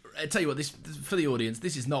tell you what, this for the audience,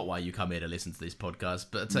 this is not why you come here to listen to this podcast,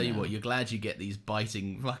 but I tell you what, you're glad you get these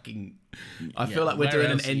biting fucking... I feel like we're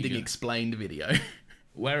doing an ending explained video.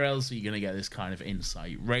 Where else are you going to get this kind of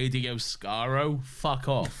insight? Radio Scaro? Fuck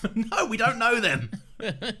off. No, we don't know them.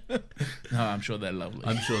 No, I'm sure they're lovely.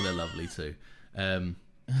 I'm sure they're lovely too.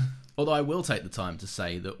 Although I will take the time to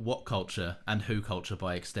say that What Culture, and Who Culture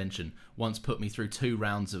by extension, once put me through 2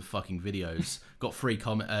 rounds of fucking videos, got free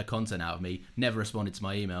content out of me, never responded to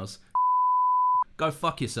my emails. Go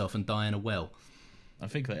fuck yourself and die in a well. I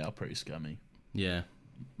think they are pretty scummy. Yeah.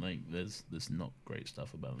 Like, there's not great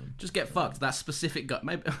stuff about them. Just get fucked. That specific guy.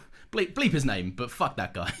 Maybe bleep his name, but fuck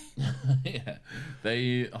that guy. Yeah.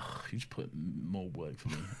 You just put more work for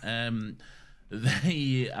me.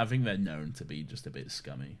 I think they're known to be just a bit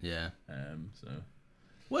scummy. Yeah. So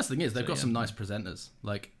worst thing is they've got some nice presenters.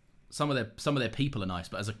 Like some of their people are nice,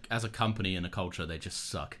 but as a company and a culture, they just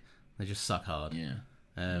suck. They just suck hard. Yeah.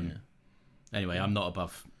 Anyway, I'm not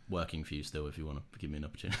above working for you still. If you want to give me an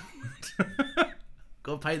opportunity,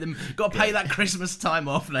 got to pay them. Got to pay that Christmas time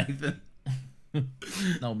off, Nathan.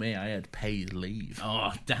 No, me. I had paid leave.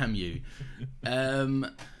 Oh, damn you.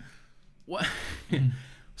 What?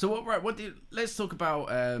 So what do you, let's talk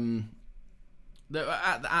about at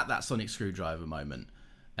that Sonic Screwdriver moment.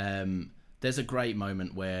 There's a great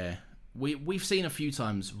moment where we've seen a few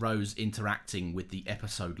times Rose interacting with the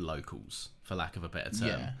episode locals, for lack of a better term.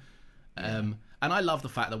 Yeah. And I love the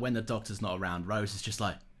fact that when the Doctor's not around, Rose is just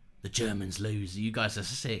like, the Germans lose, you guys are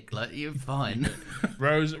sick, like, you're fine.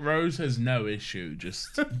 Rose has no issue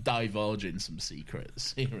just divulging some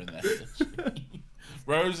secrets here and there.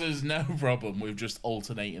 Rose has no problem with just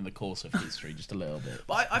alternating the course of history just a little bit.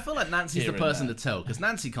 But I feel like Nancy's the person to tell, because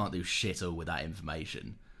Nancy can't do shit all with that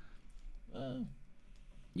information.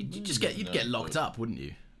 You'd get locked up, wouldn't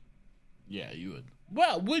you? Yeah, you would.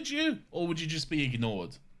 Well, would you? Or would you just be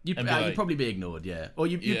ignored? You'd probably be ignored, yeah. Or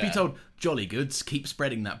you'd be told, jolly good, keep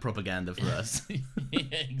spreading that propaganda for us. Yeah,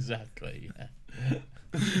 exactly, yeah.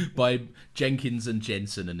 By Jenkins and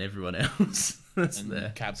Jensen and everyone else. That's and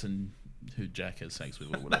there. Captain who Jack has sex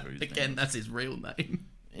with, or whatever his Again, name that's his real name.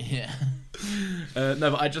 Yeah. No,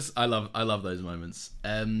 but I love those moments.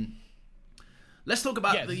 Let's talk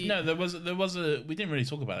about the... No, there was a... We didn't really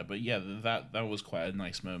talk about it, but yeah, that was quite a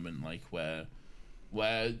nice moment, like, where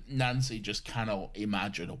Nancy just cannot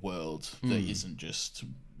imagine a world that isn't just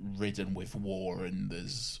ridden with war, and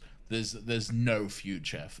there's no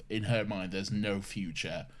future. In her mind, there's no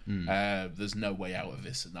future. There's no way out of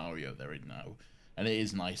this scenario they're in now. And it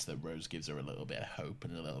is nice that Rose gives her a little bit of hope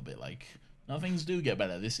and a little bit like, no, things do get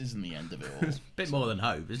better. This isn't the end of it all. It's a bit more than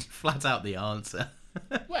hope. It's flat out the answer.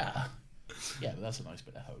 Well... Yeah, but that's a nice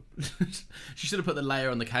bit of hope. She should have put the layer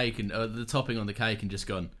on the cake and the topping on the cake and just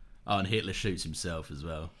gone, oh, and Hitler shoots himself as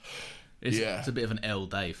well. It's a bit of an L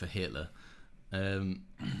day for Hitler.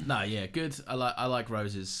 No, yeah, good. I like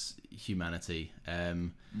Rose's humanity.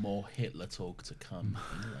 More Hitler talk to come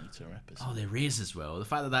in later episodes. Oh, there is as well. The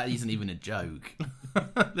fact that isn't even a joke.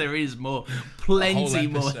 There is plenty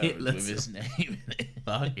more Hitler with his name in it.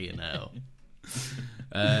 Fucking hell.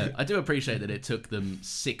 I do appreciate that it took them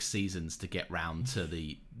 6 seasons to get round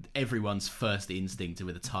to everyone's first instinct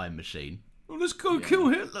with a time machine. Oh, let's go kill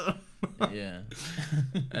Hitler. Yeah.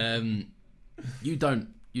 You don't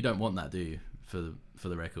want that, do you? For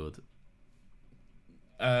the record.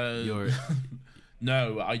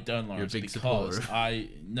 No, I don't, Lawrence. You're a big supporter.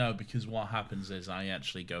 Because what happens is I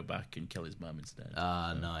actually go back and kill his mum instead.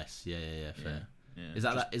 Ah, so. Nice. Yeah, fair. Yeah.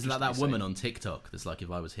 Is that woman on TikTok that's like,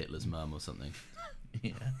 if I was Hitler's mum or something?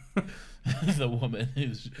 Yeah. The woman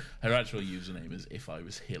her actual username is if I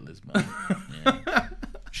was Hitler's mum. Yeah.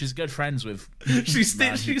 She's good friends with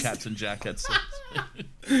Captain Jack had sex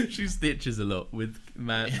with. She stitches a lot with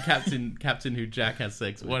Captain who Jack has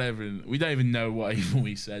sex with. Whatever. We don't even know what even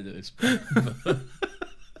we said at this point.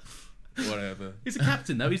 Whatever. He's a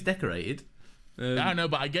captain though, he's decorated. I know,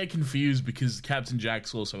 but I get confused because Captain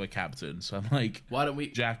Jack's also a captain. So I'm like, why don't we...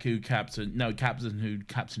 Captain who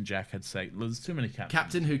Captain Jack had sex... There's too many captains.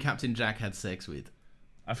 Captain who Captain Jack had sex with.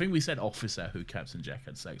 I think we said officer who Captain Jack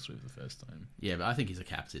had sex with the first time. Yeah, but I think he's a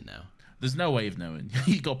captain now. There's no way of knowing.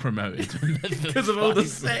 He got promoted. Because of all the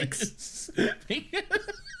sex.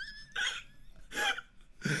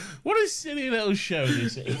 What a silly little show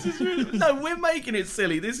this is. No, we're making it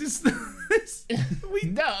silly. This is...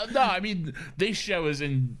 No, I mean, this show has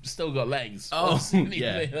still got legs. Oh,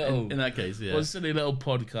 yeah. In that case, yeah. What a silly little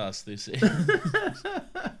podcast this is.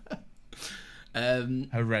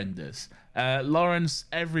 Horrendous. Lawrence,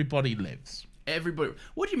 everybody lives. Everybody.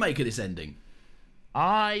 What do you make of this ending?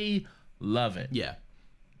 I love it. Yeah.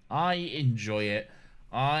 I enjoy it.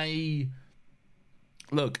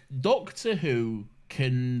 Look, Doctor Who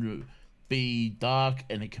can be dark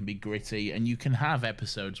and it can be gritty, and you can have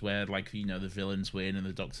episodes where, like, you know, the villains win and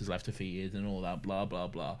the Doctor's left defeated and all that, blah blah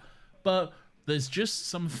blah. But there's just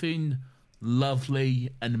something lovely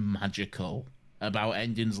and magical about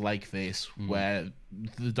endings like this, where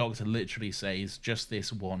the Doctor literally says, "Just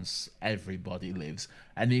this once, everybody lives,"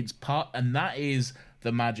 and that is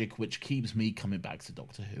the magic which keeps me coming back to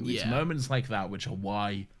Doctor Who. It's moments like that which are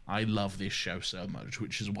why I love this show so much,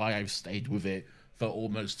 which is why I've stayed with it for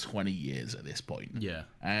almost 20 years at this point. Yeah.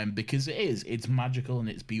 Because it's magical and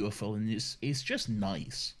it's beautiful and it's just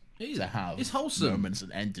nice to have it's wholesome moments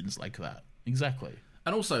and endings like that. Exactly.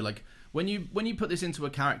 And also, like, when you put this into a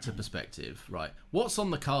character perspective, right, what's on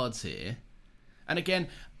the cards here? And again,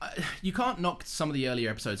 you can't knock some of the earlier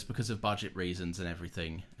episodes because of budget reasons and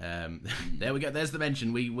everything. There we go. There's the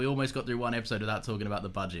mention. We almost got through one episode without talking about the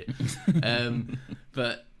budget.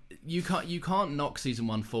 But you can't knock season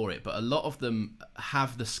 1 for it. But a lot of them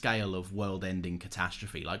have the scale of world-ending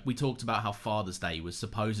catastrophe. Like, we talked about how Father's Day was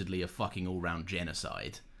supposedly a fucking all-round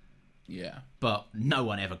genocide. Yeah. But no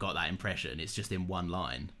one ever got that impression. It's just in one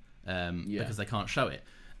line. Because they can't show it.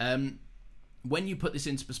 When you put this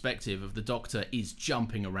into perspective of the Doctor is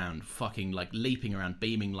jumping around, fucking, like, leaping around,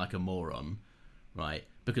 beaming like a moron, right?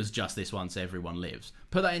 Because just this once everyone lives.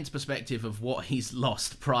 Put that into perspective of what he's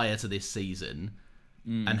lost prior to this season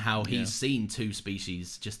and how he's seen 2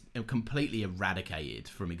 species just completely eradicated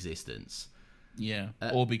from existence. Yeah,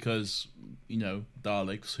 or because, you know,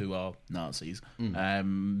 Daleks, who are Nazis,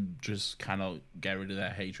 just cannot get rid of their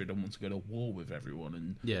hatred and want to go to war with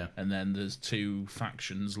everyone. And then there's 2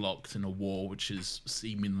 factions locked in a war which is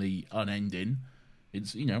seemingly unending.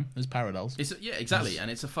 It's, you know, there's parallels. Exactly. And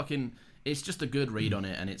it's just a good read on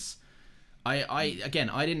it. And it's, I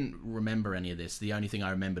didn't remember any of this. The only thing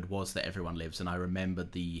I remembered was that everyone lives, and I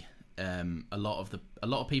remembered a lot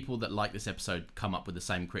of people that like this episode come up with the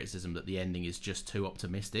same criticism, that the ending is just too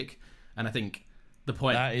optimistic, and I think the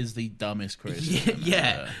point that is the dumbest criticism.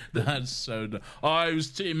 That's so.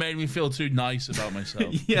 It made me feel too nice about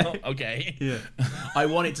myself. Okay. Yeah. I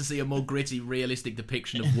wanted to see a more gritty, realistic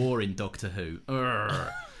depiction of war in Doctor Who.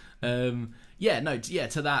 To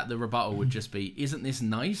that the rebuttal would just be, "Isn't this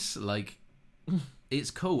nice? Like."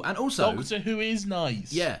 It's cool. And also, Doctor Who is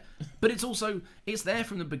nice. Yeah. But it's there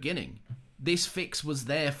from the beginning. This fix was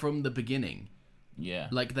there from the beginning. Yeah.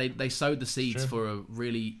 Like, they sowed the seeds for a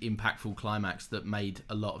really impactful climax that made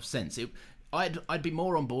a lot of sense. I'd be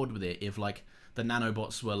more on board with it if, like, the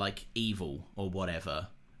nanobots were, like, evil or whatever,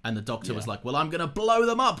 and the Doctor was like, well, I'm gonna blow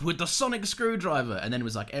them up with the sonic screwdriver, and then it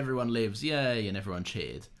was like, everyone lives, yay, and everyone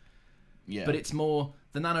cheered. Yeah. But it's more,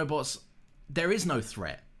 the nanobots, there is no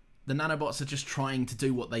threat. The nanobots are just trying to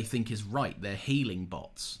do what they think is right. They're healing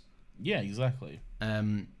bots. Yeah, exactly.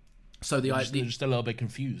 So they're just a little bit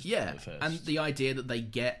confused. Yeah, at first. And the idea that they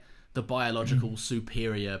get the biological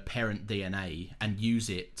superior parent DNA and use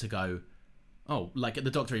it to go, oh, like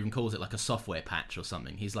the Doctor even calls it like a software patch or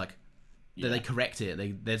something. He's like, they correct it.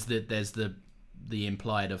 There's the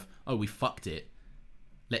implied of, oh, we fucked it.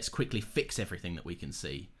 Let's quickly fix everything that we can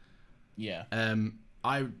see. Yeah.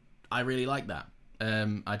 I really like that.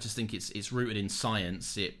 I just think it's rooted in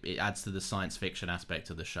science. It adds to the science fiction aspect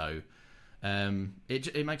of the show.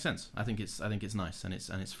 It makes sense. I think it's nice and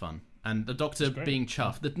it's fun. And the Doctor being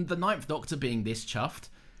chuffed, the Ninth Doctor being this chuffed,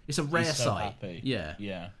 it's a rare sight. Happy.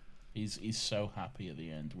 Yeah. He's so happy at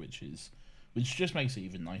the end, which just makes it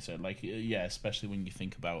even nicer. Like, especially when you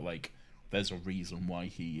think about, like, there's a reason why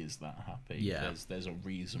he is that happy. Yeah. There's a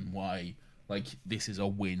reason why, like, this is a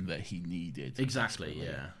win that he needed. Exactly.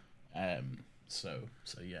 Yeah. So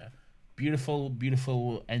yeah, beautiful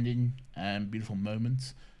ending and beautiful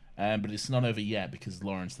moment. But it's not over yet, because,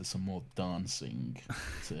 Lawrence, there's some more dancing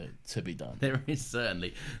to be done. There is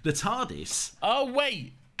certainly the TARDIS. Oh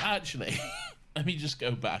wait, actually, let me just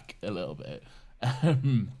go back a little bit.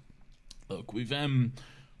 Look,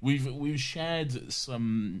 we've shared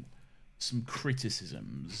some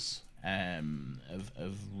criticisms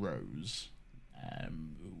of Rose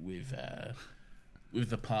with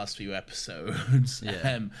the past few episodes,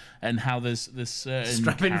 and how there's certain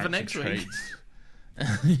strap in for next traits.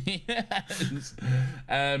 Week. Yes.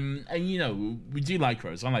 And, you know, we do like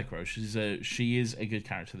Rose. I like Rose. She is a good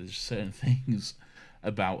character. There's certain things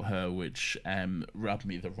about her which rub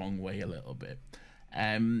me the wrong way a little bit.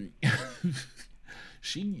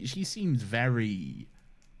 She seems very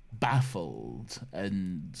baffled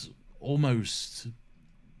and almost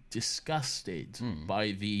disgusted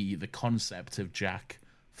by the concept of Jack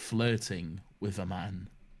flirting with a man.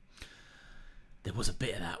 There was a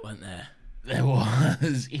bit of that, wasn't there? There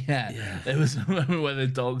was, yeah. There was a moment where the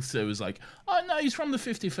Doctor was like, "Oh no, he's from the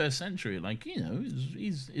 51st century. Like, you know,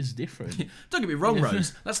 he's different." Don't get me wrong,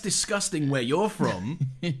 Rose. That's disgusting where you're from.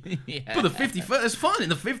 Yeah. But the 51st, it's fine in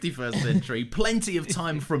the 51st century. Plenty of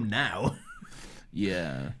time from now.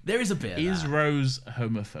 Yeah, There is a bit. is of that. Rose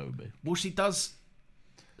homophobic? Well, she does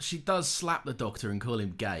slap the Doctor and call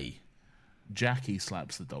him gay. Jackie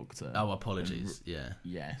slaps the Doctor. Oh, apologies. Yeah.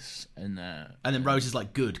 Yes, and And then Rose is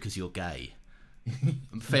like, good, because you're gay.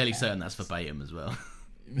 I'm fairly certain that's verbatim as well.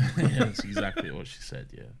 that's exactly what she said.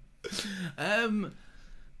 Yeah.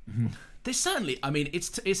 There's certainly, I mean,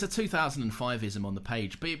 it's a 2005-ism on the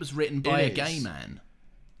page, but it was written by a It gay is. man.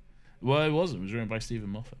 Well, it wasn't. It was written by Stephen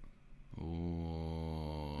Moffat,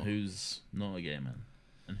 Oh, who's not a gay man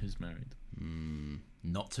and who's married.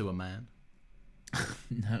 not to a man.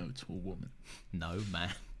 No, to a woman. No, man.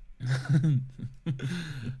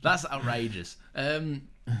 That's outrageous. I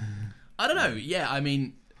don't know. Yeah, I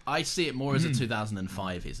mean, I see it more as a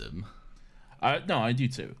 2005-ism. No, I do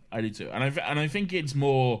too. And I think it's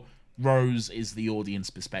more Rose is the audience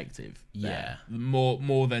perspective. Yeah. there.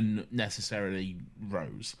 More than necessarily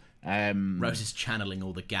Rose. Rose is channeling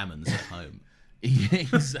all the gammons at home.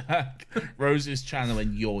 Exactly. Rose is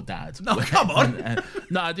channeling your dad. No, come on.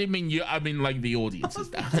 No, I didn't mean you. I mean like the audience's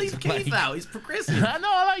dad. Leave Keith Like- out. He's progressive. No,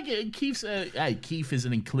 I like it. Keith is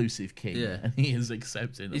an inclusive king. Yeah. And he is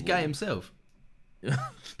accepting. He's of gay all- himself. I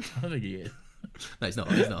don't think he is. No, he's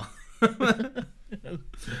not. He's not.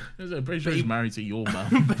 I'm pretty sure he's married to your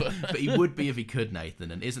mum. But But he would be if he could, Nathan.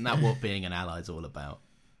 And isn't that what being an ally's all about?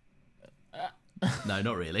 No,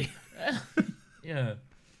 not really. yeah.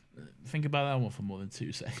 Think about that one for more than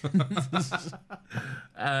 2 seconds.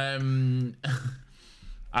 I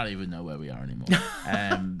don't even know where we are anymore.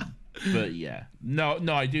 But yeah, no,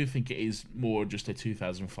 I do think it is more just a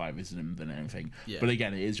 2005-ism than anything. Yeah. But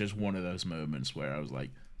again, it is just one of those moments where I was like,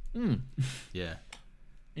 Yeah.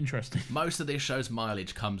 interesting. Most of this show's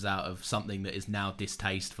mileage comes out of something that is now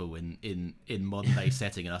distasteful in modern day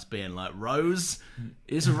setting, and us being like, Rose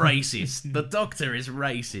is racist. The Doctor is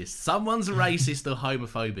racist. Someone's racist or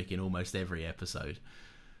homophobic in almost every episode,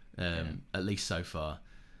 at least so far.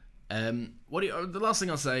 The last thing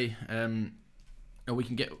I'll say, we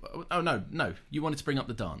can get. Oh no! You wanted to bring up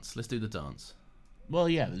the dance. Let's do the dance. Well,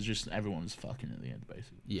 yeah, there's just everyone's fucking at the end,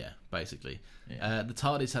 basically. Yeah, basically. Yeah. The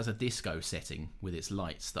TARDIS has a disco setting with its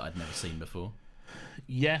lights that I'd never seen before.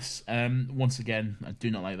 Yes, once again, I do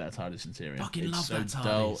not like that TARDIS interior. Fucking It's love so that TARDIS.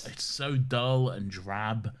 dull. It's so dull and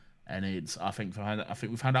drab, and it's. I think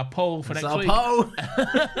we found our poll for It's next our week. poll.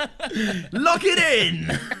 Lock it in.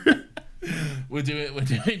 We're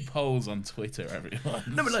doing polls on Twitter, everyone.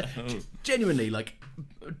 No, but like, genuinely, like,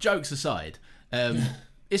 jokes aside,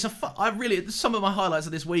 it's some of my highlights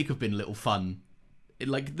of this week have been a little fun.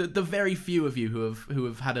 Like the very few of you who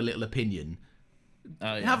have had a little opinion,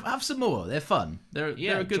 Oh, yeah. have some more. They're fun. They're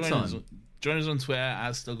a good time. Join us on Twitter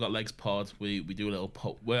at Still Got Legs Pod. We do a little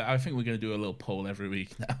poll. I think we're going to do a little poll every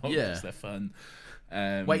week now. Yeah. because they're fun.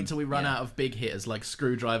 Wait until we run out of big hitters like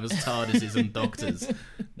screwdrivers, TARDISes, and Doctors.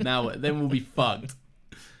 Then we'll be fucked.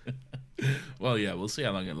 Well, yeah, we'll see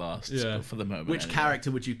how long it lasts. Yeah. But for the moment, Which anyway.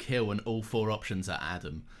 character would you kill when all 4 options are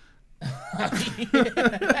Adam?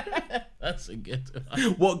 That's a good one.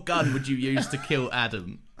 What gun would you use to kill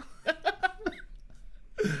Adam?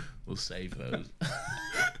 We'll save those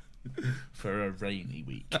for a rainy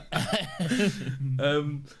week.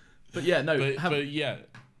 But yeah, no. Not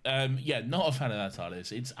a fan of that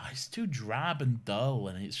TARDIS. It's too drab and dull,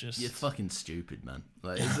 and it's just You're fucking stupid, man.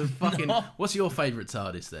 Like, it's a fucking. What's your favourite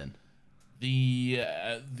TARDIS then? the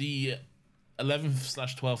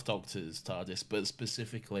 11th/12th Doctor's TARDIS, but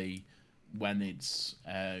specifically when it's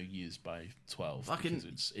used by 12, Fucking-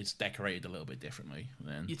 because it's decorated a little bit differently.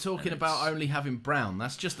 Then You're talking and about it's- only having brown.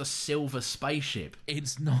 That's just a silver spaceship.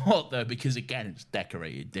 It's not though, because again, it's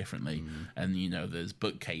decorated differently, and there's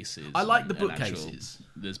bookcases. I like the and actual- bookcases.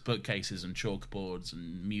 There's bookcases and chalkboards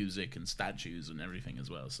and music and statues and everything as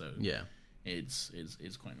well. So Yeah. it's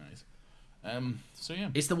quite nice. So yeah,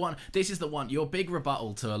 It's the one. This is the one. Your big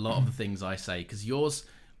rebuttal to a lot of the things I say, because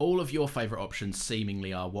all of your favourite options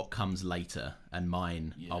seemingly are what comes later, and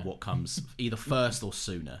mine are what comes either first or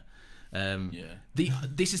sooner.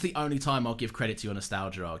 This is the only time I'll give credit to your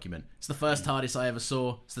nostalgia argument. It's the first TARDIS I ever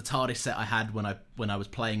saw. It's the TARDIS set I had when I was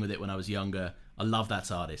playing with it when I was younger. I love that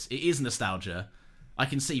TARDIS. It is nostalgia. I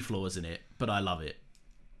can see flaws in it, but I love it.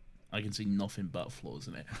 I can see nothing but flaws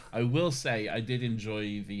in it. I will say I did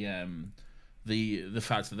enjoy the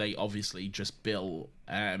fact that they obviously just built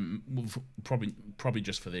probably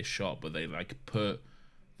just for this shot, but they put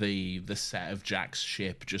the set of Jack's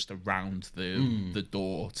ship just around the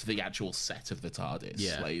door to the actual set of the TARDIS.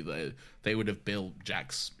 Yeah. Like they would have built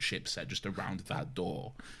Jack's ship set just around that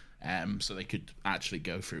door. So they could actually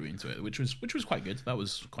go through into it, which was quite good. That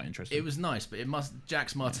was quite interesting. It was nice, but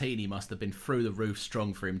Jack's martini must have been through the roof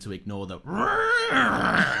strong for him to ignore the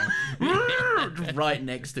right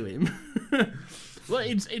next to him. Well,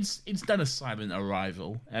 it's done a silent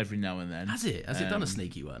arrival every now and then. Has it? Has it done a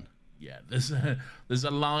sneaky one? Yeah, there's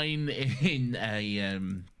a line in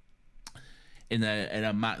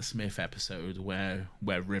a Matt Smith episode where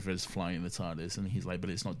River's flying the TARDIS and he's like,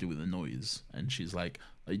 but it's not doing the noise, and she's like,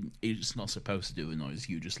 it's not supposed to do the noise,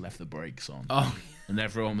 you just left the brakes on. Oh, and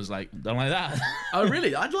everyone was like, don't like that. Oh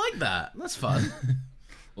really? I'd like that. That's fun.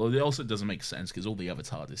 Well, it also doesn't make sense because all the other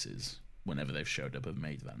TARDISes, whenever they've showed up, have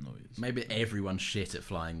made that noise. Maybe everyone's shit at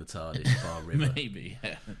flying the TARDIS bar River. Maybe.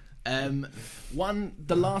 Yeah.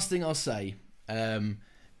 The last thing I'll say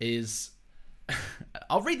is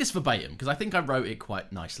I'll read this verbatim because I think I wrote it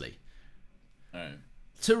quite nicely. All right.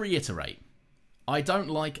 To reiterate, I don't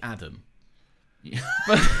like Adam. Yeah.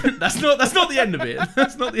 But that's not the end of it.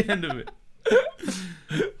 That's not the end of it.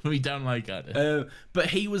 We don't like Adam. But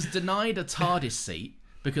he was denied a TARDIS seat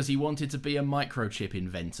because he wanted to be a microchip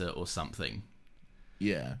inventor or something.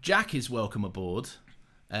 Yeah. Jack is welcome aboard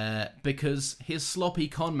because his sloppy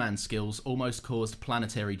conman skills almost caused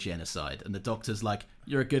planetary genocide, and the Doctor's like,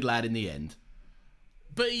 "You're a good lad in the end."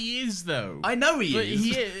 But he is, though. I know he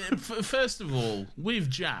is. First of all, with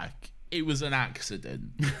Jack, it was an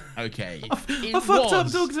accident. Okay. I fucked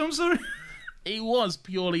up, Doctor, I'm sorry. It was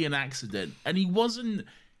purely an accident. And he wasn't...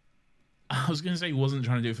 I was going to say he wasn't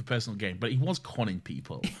trying to do it for personal gain, but he was conning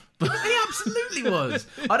people. He absolutely was.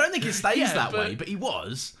 I don't think it stays that way, but he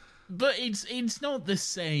was. But it's not the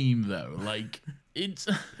same, though. Like, it's...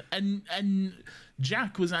 And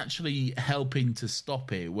Jack was actually helping to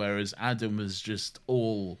stop it, whereas Adam was just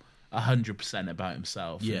all 100% about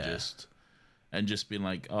himself. Yeah. And just being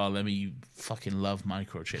like, oh, let me fucking love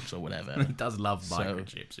microchips or whatever. He does love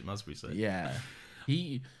microchips, it must be said. Yeah.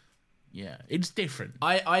 It's different.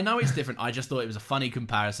 I know it's different. I just thought it was a funny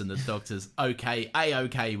comparison. The Doctor's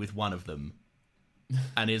okay with one of them.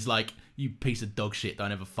 And is like, you piece of dog shit,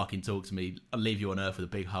 don't ever fucking talk to me. I'll leave you on Earth with a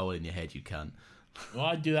big hole in your head, you cunt. Well,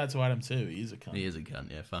 I'd do that to Adam too. He's a cunt. He is a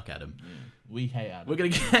cunt, yeah. Fuck Adam. Yeah. We hate Adam. We're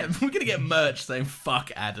gonna get merch saying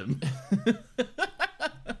fuck Adam.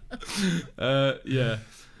 Yeah.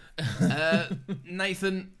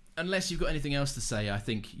 Nathan, unless you've got anything else to say, I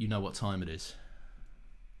think you know what time it is.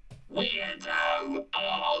 Weirdo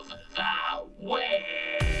of the Week!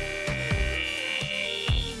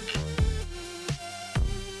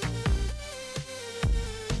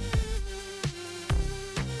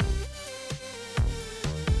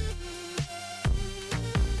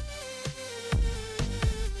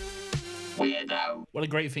 Weirdo. What a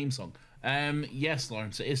great theme song. Yes,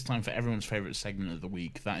 Lawrence, it is time for everyone's favourite segment of the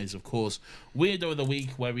week. That is, of course, Weirdo of the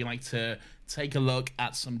Week, where we like to take a look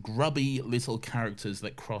at some grubby little characters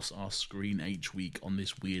that cross our screen each week on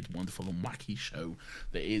this weird, wonderful and wacky show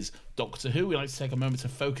that is Doctor Who. We like to take a moment to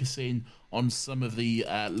focus in on some of the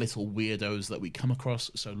little weirdos that we come across.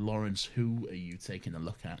 So, Lawrence, who are you taking a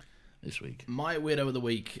look at this week? My Weirdo of the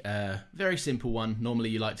Week, very simple one. Normally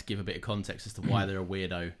you like to give a bit of context as to why they're a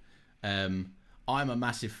weirdo. I'm a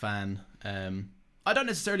massive fan. I don't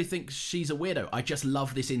necessarily think she's a weirdo. I just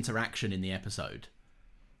love this interaction in the episode,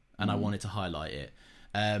 and I wanted to highlight it.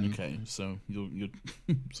 Okay, so you're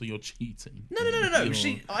so you're cheating. No.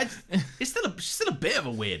 She's still a bit of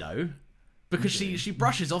a weirdo because she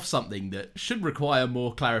brushes off something that should require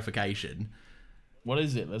more clarification. What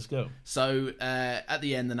is it? Let's go. So at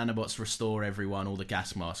the end, the nanobots restore everyone, all the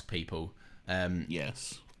gas mask people.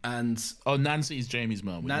 Yes. And Nancy is Jamie's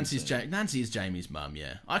mum. Nancy is Jamie's mum.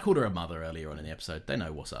 Yeah, I called her a mother earlier on in the episode. They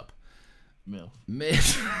know what's up.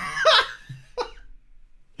 Milf.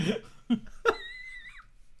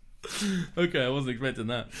 Okay, I wasn't expecting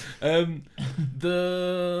that.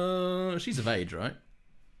 She's of age, right?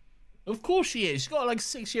 Of course she is. She's got like a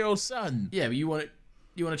 6-year-old son. Yeah, but you want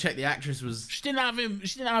to check the actress was. She didn't have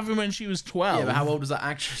him when she was 12. Yeah, but how old was that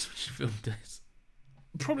actress when she filmed this?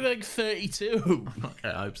 Probably like 32. Okay,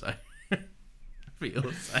 I hope so. For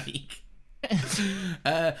your sake.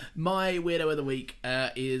 My Weirdo of the Week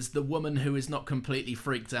is the woman who is not completely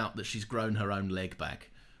freaked out that she's grown her own leg back.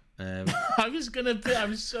 I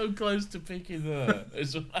was so close to picking her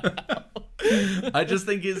as well. I just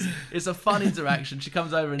think it's a fun interaction. She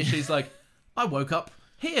comes over and she's like, I woke up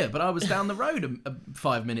here, but I was down the road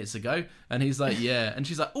 5 minutes ago. And he's like, yeah. And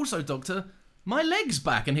she's like, also, Doctor, my leg's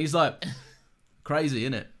back. And he's like... Crazy,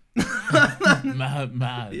 isn't it?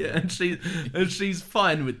 mad. Yeah, and she's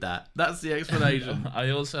fine with that. That's the explanation. I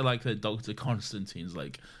also like that Dr. Constantine's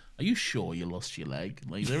like, are you sure you lost your leg?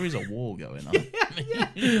 Like, there is a war going on.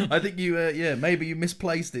 Yeah. I think you, maybe you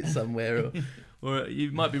misplaced it somewhere, or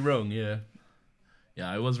you might be wrong. Yeah,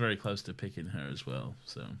 yeah. I was very close to picking her as well.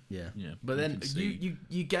 So yeah. yeah. But then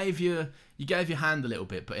you gave your hand a little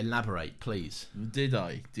bit, but elaborate, please. Did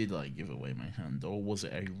I give away my hand, or was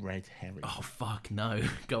it a red herring? Oh fuck no!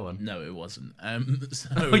 Go on. No, it wasn't. So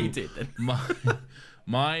oh, you did then.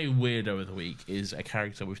 My weirdo of the week is a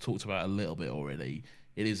character we've talked about a little bit already.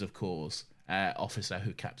 It is, of course, officer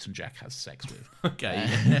who Captain Jack has sex with. Okay.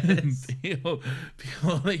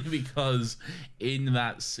 Purely because in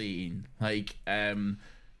that scene, like, I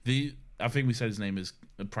think we said his name is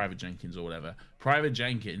Private Jenkins or whatever. Private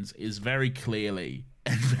Jenkins is very clearly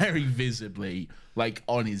and very visibly like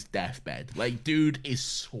on his deathbed. Like, dude is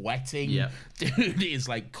sweating. Yeah. Dude is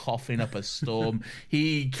like coughing up a storm.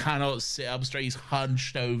 He cannot sit up straight. He's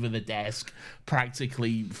hunched over the desk,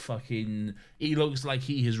 practically fucking. He looks like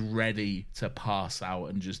he is ready to pass out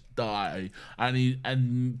and just die.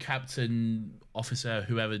 And Captain Officer,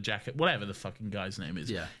 whoever Jacket, whatever the fucking guy's name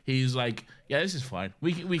is, yeah, he's like, yeah, this is fine.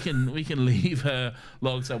 We can leave her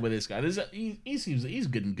locked up with this guy. He seems he's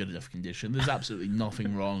good in good enough condition. There's absolutely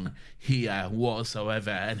nothing wrong here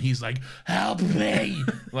whatsoever. And he's like, help me!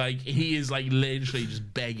 Like, he is like literally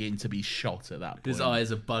just begging to be shot at that point. His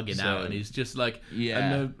eyes are bugging out, and he's just like,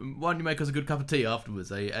 yeah. And, why don't you make us a good cup of tea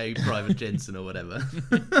afterwards, a Private Jensen or whatever?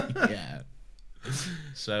 Yeah.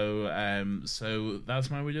 So that's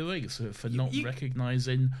my weird of the week. So for not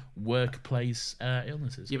recognising workplace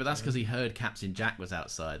illnesses. Yeah, but that's because he heard Captain Jack was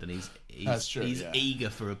outside, and he's That's true, he's yeah. eager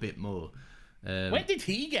for a bit more. When did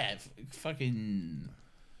he get fucking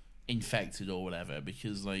infected or whatever?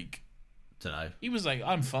 Because like, don't know. He was like,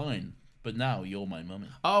 I'm fine, but now you're my mummy.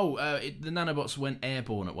 Oh, the nanobots went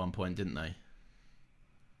airborne at one point, didn't they?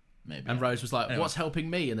 Maybe. And Rose was like, anyway. What's helping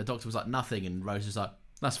me? And the doctor was like, nothing. And Rose was like,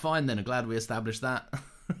 that's fine then. I'm glad we established that.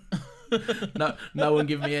 No one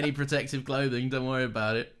give me any protective clothing. Don't worry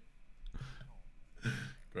about it.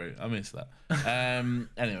 Great, I missed that.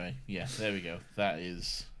 Anyway, yeah, there we go. That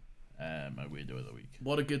is my weirdo of the week.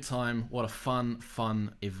 What a good time. What a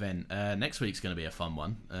fun event. Next week's going to be a fun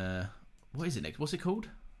one. What is it next? What's it called?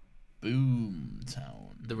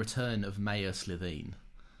 Boomtown. The Return of Mayor Slitheen.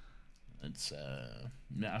 It's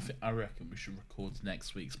I reckon we should record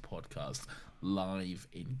next week's podcast live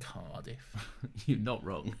in Cardiff. You're not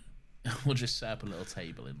wrong. We'll just set up a little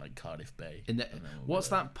table in like Cardiff Bay. What's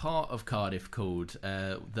that part of Cardiff called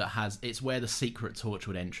that has? It's where the secret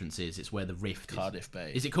Torchwood entrance is. It's where the rift. Cardiff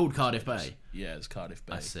Bay. Is it called Cardiff Bay? Yeah, it's Cardiff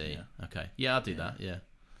Bay. I see. Yeah. Okay. Yeah, I'll do that. Yeah.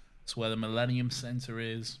 It's where the Millennium Centre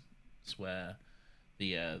is. It's where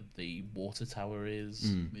the water tower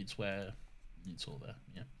is. It's where it's all there.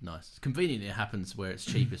 Yeah. Nice. Conveniently, it happens where it's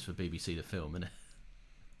cheapest for BBC to film, isn't it?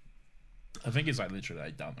 I think it's like literally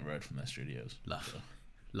like down the road from their studios.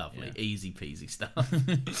 Lovely, Yeah. Easy peasy stuff.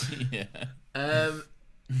 Yeah.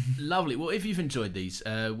 Lovely. Well, if you've enjoyed these,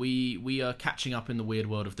 we are catching up in the weird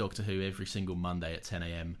world of Doctor Who every single Monday at 10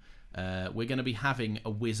 a.m. We're going to be having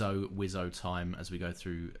a wizzo time as we go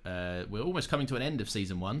through. We're almost coming to an end of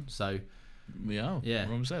season 1, so We are. Yeah.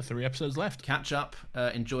 We're almost there. 3 episodes left. catch up,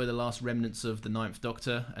 enjoy the last remnants of the 9th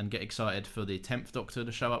Doctor, and get excited for the 10th Doctor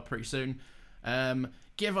to show up pretty soon.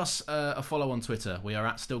 Give us a follow on Twitter. We are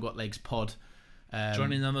at Still Got Legs Pod.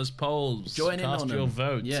 Join in on those polls. Cast your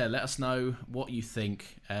vote. Yeah, let us know what you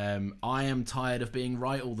think. I am tired of being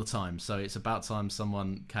right all the time, so it's about time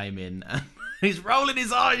someone came in and he's rolling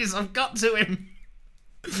his eyes. I've got to him.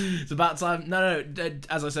 It's about time. No,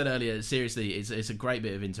 as I said earlier, seriously, it's a great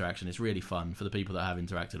bit of interaction. It's really fun for the people that have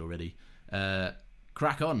interacted already.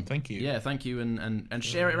 Crack on. Thank you. Yeah, thank you, and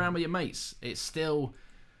share it around with your mates. It's still.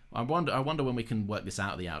 I wonder when we can work this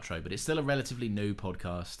out of the outro, but it's still a relatively new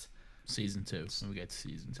podcast. Season 2. When we get to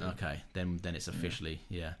season 2. Okay, then it's officially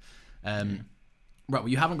Right, well,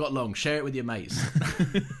 you haven't got long. Share it with your mates.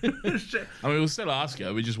 I mean, we'll still ask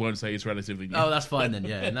you. We just won't say it's relatively new. Oh, that's fine then.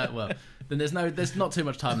 Yeah. No, well, then there's not too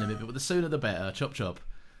much time limit, but the sooner the better. Chop chop.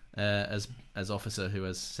 As officer who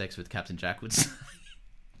has sex with Captain Jack would say.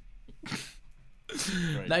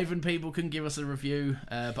 Right. Nathan, people can give us a review,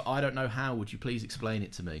 but I don't know how. Would you please explain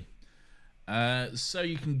it to me? So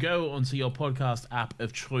you can go onto your podcast app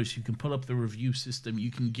of choice. You can pull up the review system.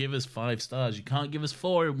 You can give us 5 stars. You can't give us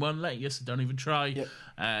 4. It won't let you, so don't even try.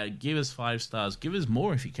 Yep. Give us 5 stars. Give us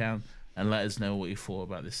more if you can, and let us know what you thought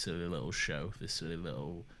about this silly little show, this silly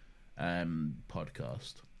little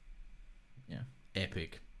podcast. Yeah.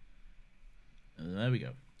 Epic. And there we go.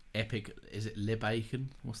 Epic, is it Le Bacon?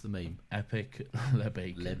 What's the meme? Epic Le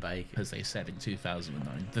Bacon. Le Bacon. As they said in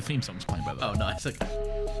 2009. The theme song's playing by the way. Oh, nice. Okay.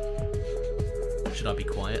 Should I be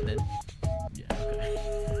quiet then? Yeah. Okay.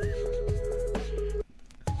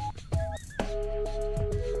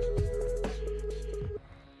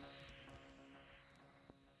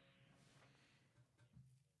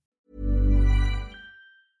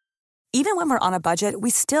 Even when we're on a budget, we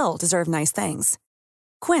still deserve nice things.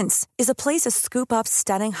 Quince is a place to scoop up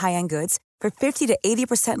stunning high-end goods for 50 to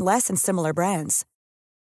 80% less than similar brands.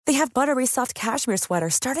 They have buttery soft cashmere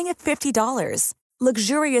sweaters starting at $50,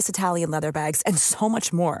 luxurious Italian leather bags, and so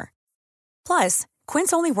much more. Plus,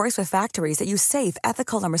 Quince only works with factories that use safe,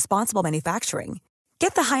 ethical, and responsible manufacturing.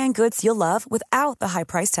 Get the high-end goods you'll love without the high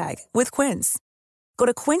price tag with Quince. Go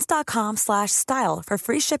to quince.com/style for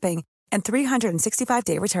free shipping and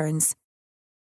 365-day returns.